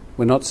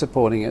 we're not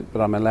supporting it,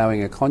 but I'm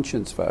allowing a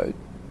conscience vote,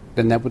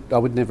 then I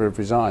would never have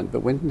resigned.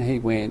 But when he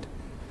went,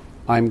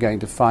 I'm going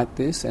to fight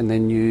this, and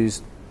then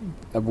used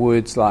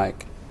words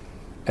like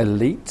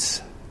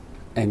elites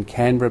and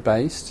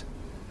Canberra-based,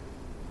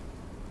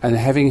 and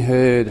having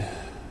heard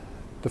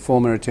the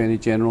former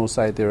Attorney-General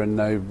say there are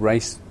no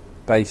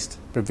race-based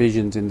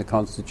provisions in the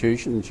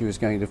Constitution and she was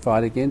going to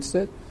fight against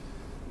it,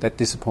 that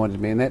disappointed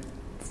me, and that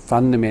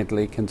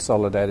fundamentally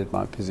consolidated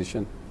my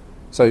position.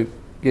 So,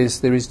 yes,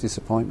 there is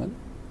disappointment.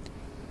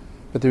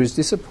 But there is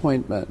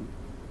disappointment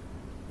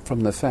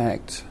from the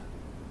fact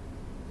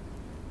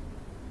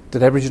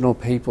that Aboriginal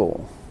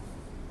people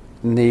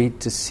need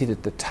to sit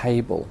at the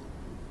table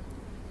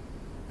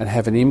and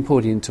have an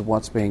input into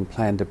what's being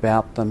planned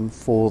about them,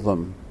 for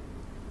them,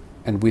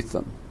 and with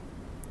them.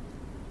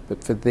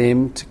 But for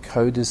them to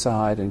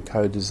co-decide and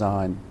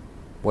co-design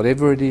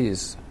whatever it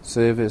is,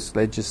 service,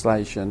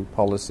 legislation,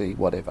 policy,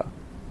 whatever.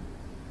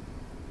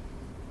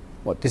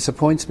 What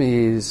disappoints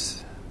me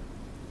is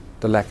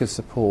the lack of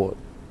support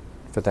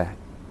for that.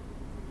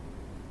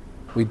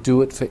 We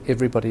do it for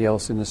everybody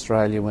else in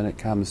Australia when it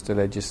comes to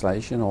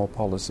legislation or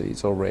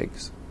policies or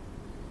regs.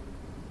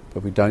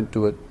 But we don't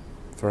do it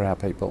for our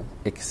people,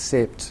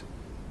 except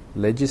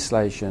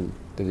legislation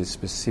that is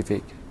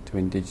specific to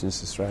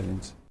Indigenous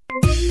Australians.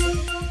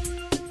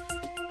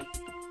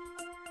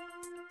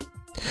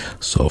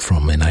 So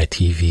from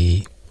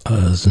NITV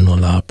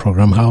Nola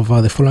program,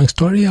 however, the following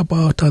story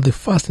about the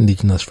first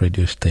Indigenous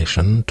radio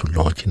station to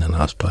launch in an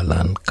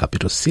Australian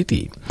capital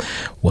city.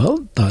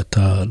 Well, that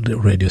the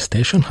radio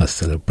station has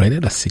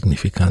celebrated a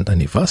significant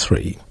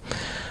anniversary.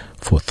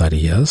 For 30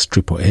 years,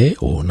 AAA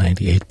or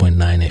 98.9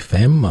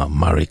 FM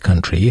Murray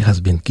Country has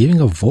been giving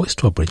a voice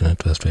to Aboriginal and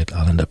Torres Strait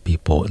Islander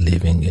people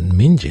living in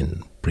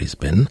Minjin,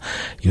 Brisbane,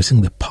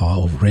 using the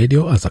power of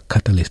radio as a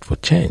catalyst for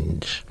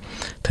change.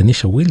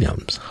 Tanisha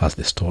Williams has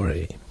the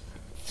story.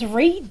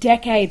 3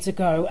 decades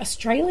ago,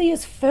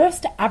 Australia's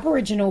first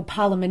Aboriginal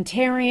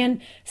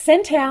parliamentarian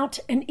sent out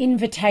an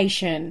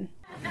invitation.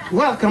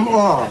 Welcome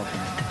all.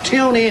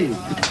 Tune in.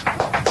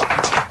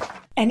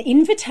 An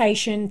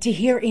invitation to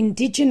hear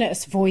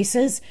Indigenous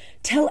voices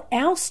tell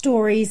our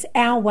stories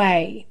our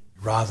way.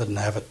 Rather than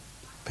have it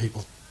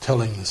people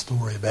telling the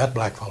story about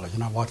blackfellas,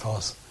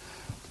 whitefellas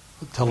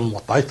telling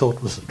what they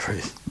thought was the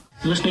truth.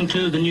 Listening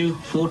to the new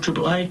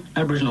 4AAA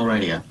Aboriginal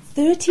Radio.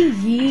 30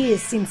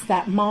 years since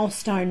that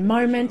milestone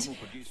moment,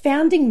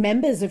 founding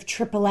members of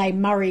AAA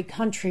Murray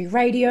Country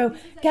Radio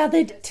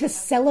gathered to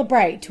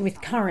celebrate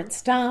with current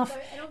staff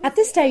at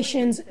the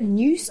station's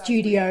new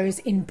studios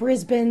in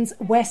Brisbane's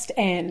West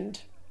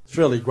End. It's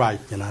really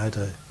great,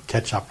 to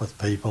catch up with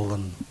people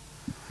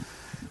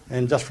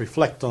and just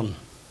reflect on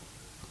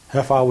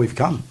how far we've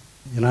come.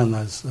 In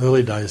those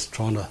early days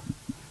trying to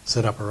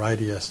set up a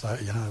radio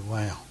station,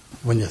 wow.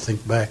 When you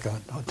think back, I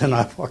don't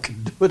know if I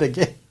could do it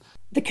again.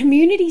 The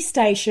community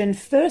station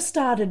first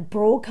started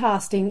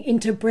broadcasting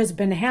into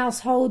Brisbane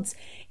households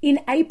in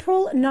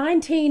April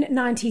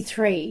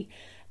 1993,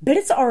 but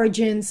its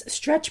origins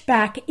stretch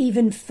back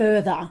even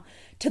further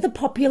to the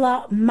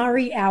popular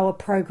Murray Hour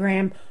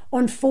program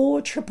on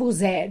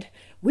 4ZZZ,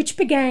 which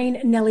began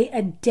nearly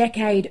a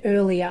decade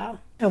earlier.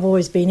 I've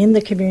always been in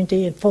the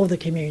community and for the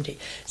community.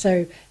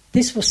 So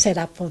this was set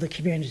up for the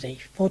community,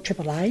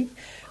 4AAA,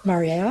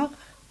 Murray Hour,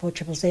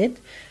 4ZZZ,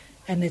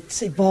 and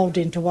it's evolved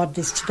into what it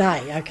is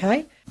today,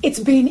 okay? It's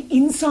been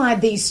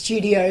inside these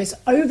studios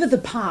over the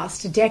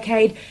past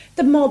decade.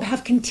 The mob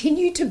have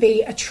continued to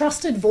be a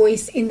trusted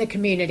voice in the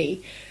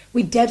community,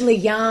 with deadly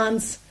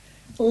yarns,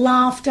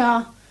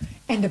 laughter,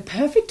 and a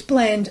perfect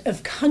blend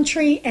of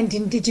country and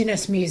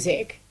Indigenous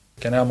music.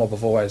 And our mob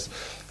have always,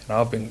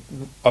 I've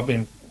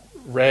been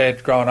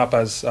reared growing up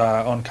as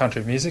on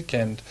country music,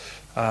 and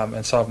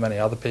so have many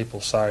other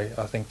people. So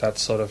I think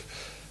that's sort of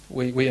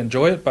we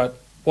enjoy it. But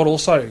what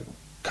also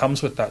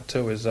comes with that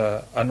too is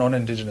a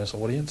non-Indigenous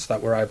audience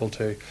that we're able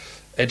to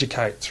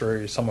educate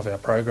through some of our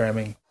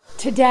programming.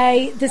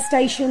 Today, the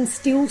station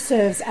still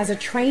serves as a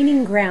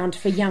training ground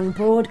for young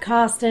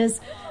broadcasters,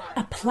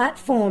 a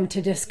platform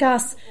to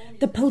discuss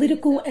the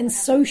political and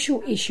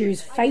social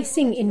issues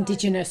facing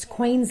Indigenous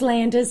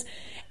Queenslanders,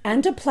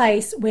 and a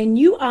place where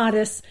new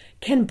artists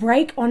can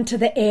break onto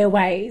the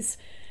airways.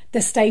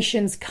 The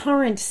station's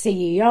current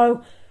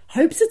CEO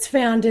hopes its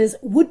founders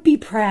would be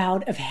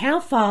proud of how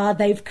far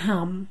they've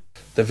come.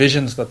 The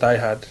visions that they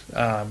had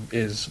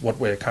is what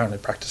we're currently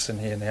practicing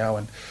here now,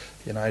 and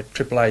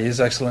AAA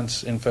is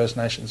excellence in First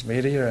Nations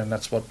media, and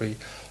that's what we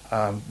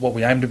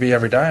aim to be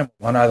every day.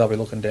 I know they'll be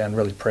looking down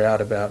really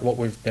proud about what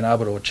we've been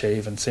able to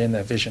achieve and seeing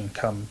their vision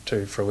come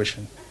to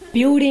fruition.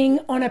 Building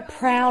on a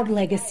proud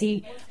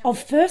legacy of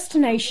First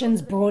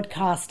Nations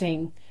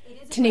broadcasting.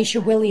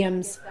 Tanisha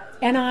Williams,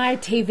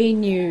 NITV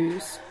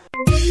News.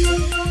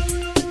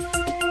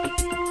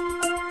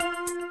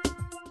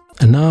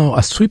 And now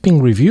a sweeping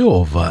review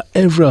of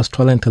every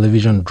Australian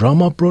television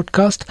drama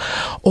broadcast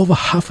over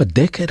half a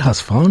decade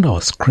has found our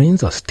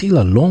screens are still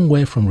a long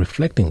way from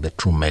reflecting the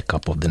true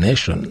makeup of the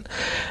nation.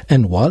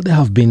 And while there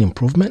have been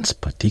improvements,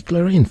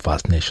 particularly in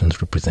First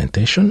Nations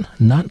representation,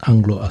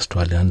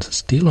 non-Anglo-Australians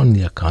still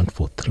only account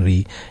for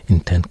 3 in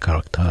 10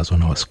 characters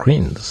on our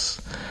screens.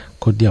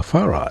 Kodia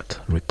Farad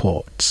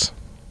reports.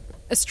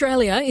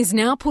 Australia is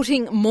now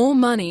putting more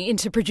money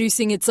into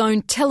producing its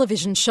own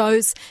television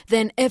shows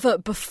than ever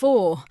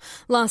before.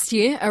 Last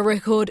year, a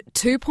record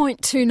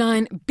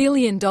 $2.29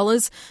 billion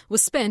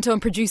was spent on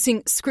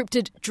producing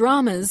scripted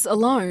dramas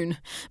alone.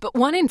 But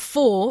 1 in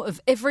 4 of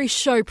every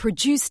show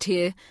produced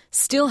here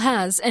still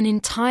has an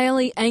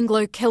entirely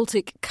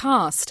Anglo-Celtic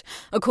cast,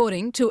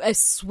 according to a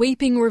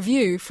sweeping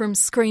review from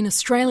Screen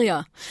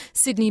Australia.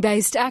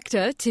 Sydney-based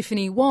actor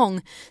Tiffany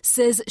Wong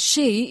says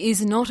she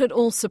is not at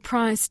all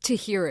surprised to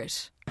hear it.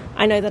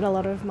 I know that a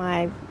lot of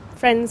my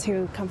friends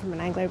who come from an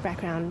Anglo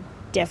background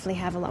definitely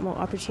have a lot more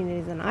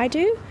opportunity than I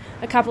do.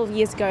 A couple of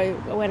years ago,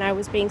 when I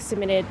was being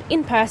submitted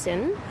in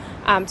person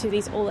to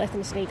these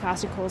all-ethnicity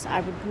casting calls,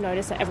 I would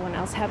notice that everyone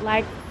else had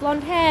like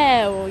blonde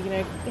hair or,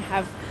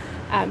 have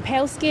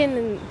pale skin,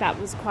 and that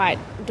was quite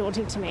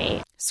daunting to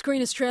me.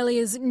 Screen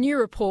Australia's new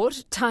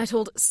report,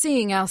 titled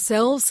Seeing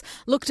Ourselves,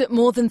 looked at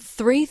more than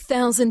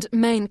 3,000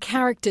 main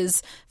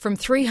characters from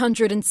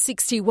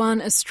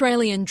 361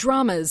 Australian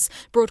dramas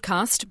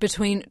broadcast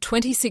between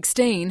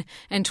 2016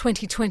 and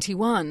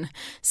 2021.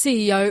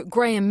 CEO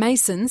Graham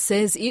Mason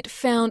says it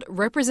found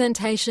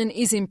representation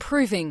is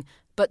improving,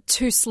 but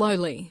too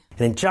slowly.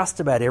 And in just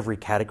about every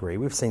category,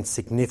 we've seen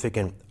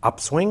significant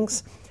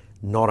upswings.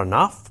 Not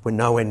enough. We're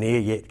nowhere near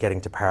yet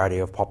getting to parity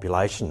of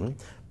population,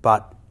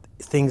 but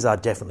things are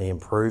definitely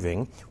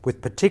improving.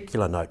 With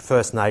particular note,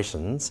 First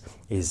Nations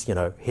is,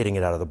 hitting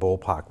it out of the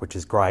ballpark, which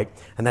is great.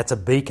 And that's a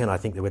beacon, I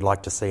think, that we'd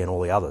like to see in all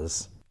the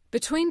others.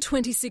 Between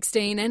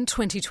 2016 and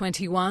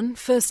 2021,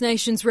 First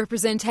Nations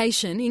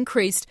representation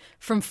increased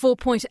from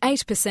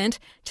 4.8%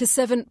 to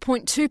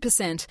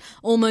 7.2%,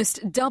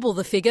 almost double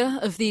the figure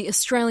of the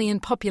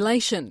Australian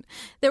population.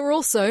 There were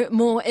also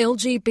more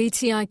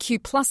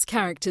LGBTIQ+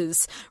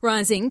 characters,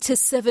 rising to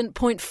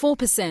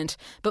 7.4%,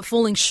 but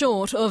falling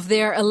short of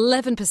their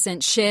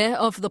 11% share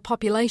of the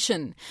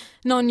population.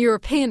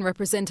 Non-European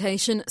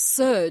representation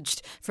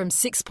surged from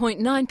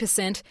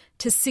 6.9%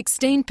 to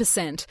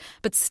 16%,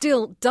 but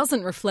still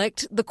doesn't reflect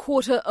the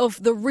quarter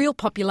of the real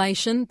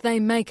population they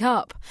make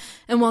up.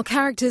 And while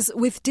characters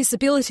with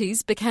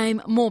disabilities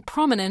became more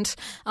prominent,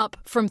 up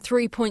from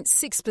 3.6%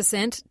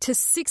 to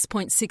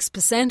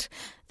 6.6%,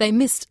 they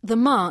missed the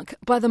mark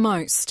by the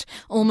most,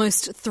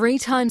 almost 3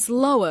 times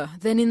lower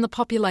than in the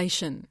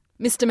population.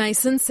 Mr.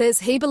 Mason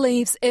says he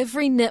believes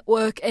every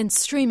network and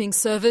streaming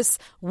service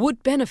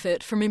would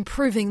benefit from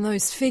improving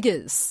those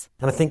figures.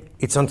 And I think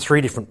it's on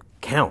 3 different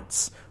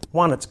counts.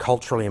 One, it's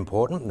culturally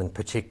important, and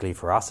particularly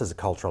for us as a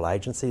cultural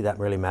agency, that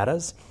really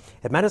matters.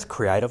 It matters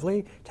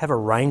creatively, to have a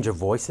range of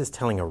voices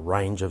telling a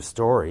range of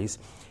stories.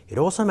 It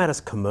also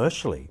matters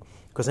commercially,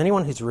 because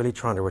anyone who's really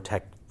trying to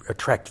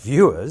attract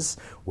viewers,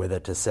 whether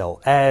to sell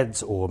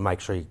ads or make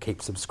sure you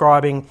keep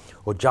subscribing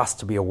or just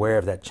to be aware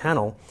of that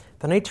channel,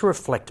 they need to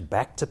reflect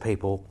back to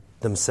people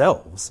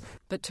themselves.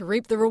 But to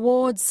reap the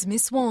rewards,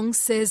 Ms. Wong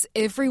says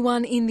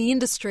everyone in the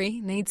industry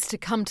needs to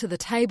come to the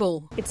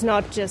table. It's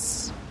not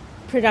just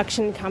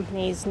production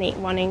companies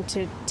wanting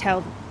to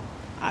tell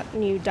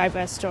new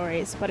diverse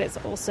stories, but it's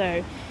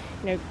also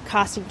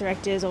casting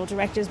directors or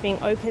directors being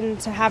open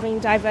to having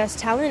diverse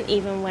talent,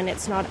 even when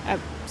it's not a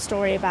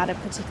story about a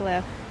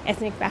particular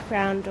ethnic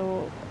background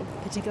or a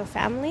particular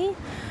family.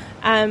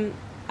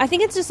 I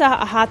think it's just a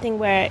hard thing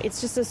where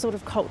it's just a sort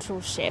of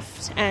cultural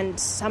shift, and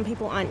some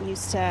people aren't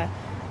used to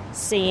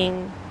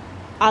seeing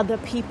other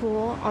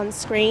people on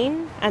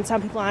screen, and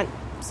some people aren't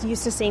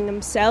used to seeing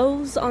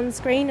themselves on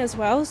screen as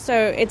well. So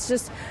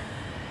it's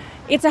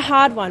a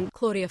hard one.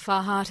 Claudia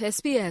Farhart,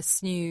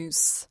 SBS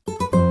News.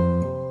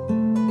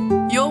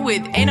 You're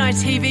with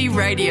NITV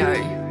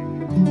Radio.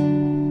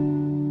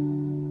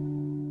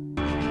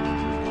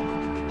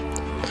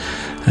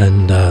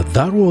 And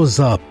that was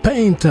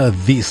Paint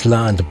This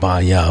Land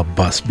by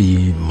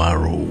Busby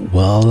Maru.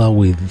 Well,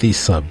 with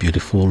this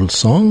beautiful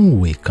song,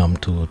 we come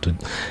to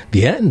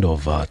the end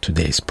of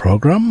today's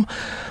program.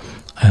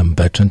 I'm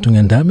Bertrand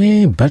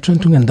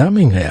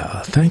Tungandame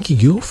here. Thank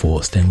you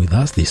for staying with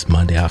us this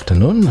Monday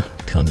afternoon.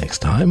 Till next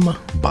time,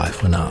 bye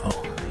for now.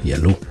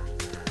 Yalu.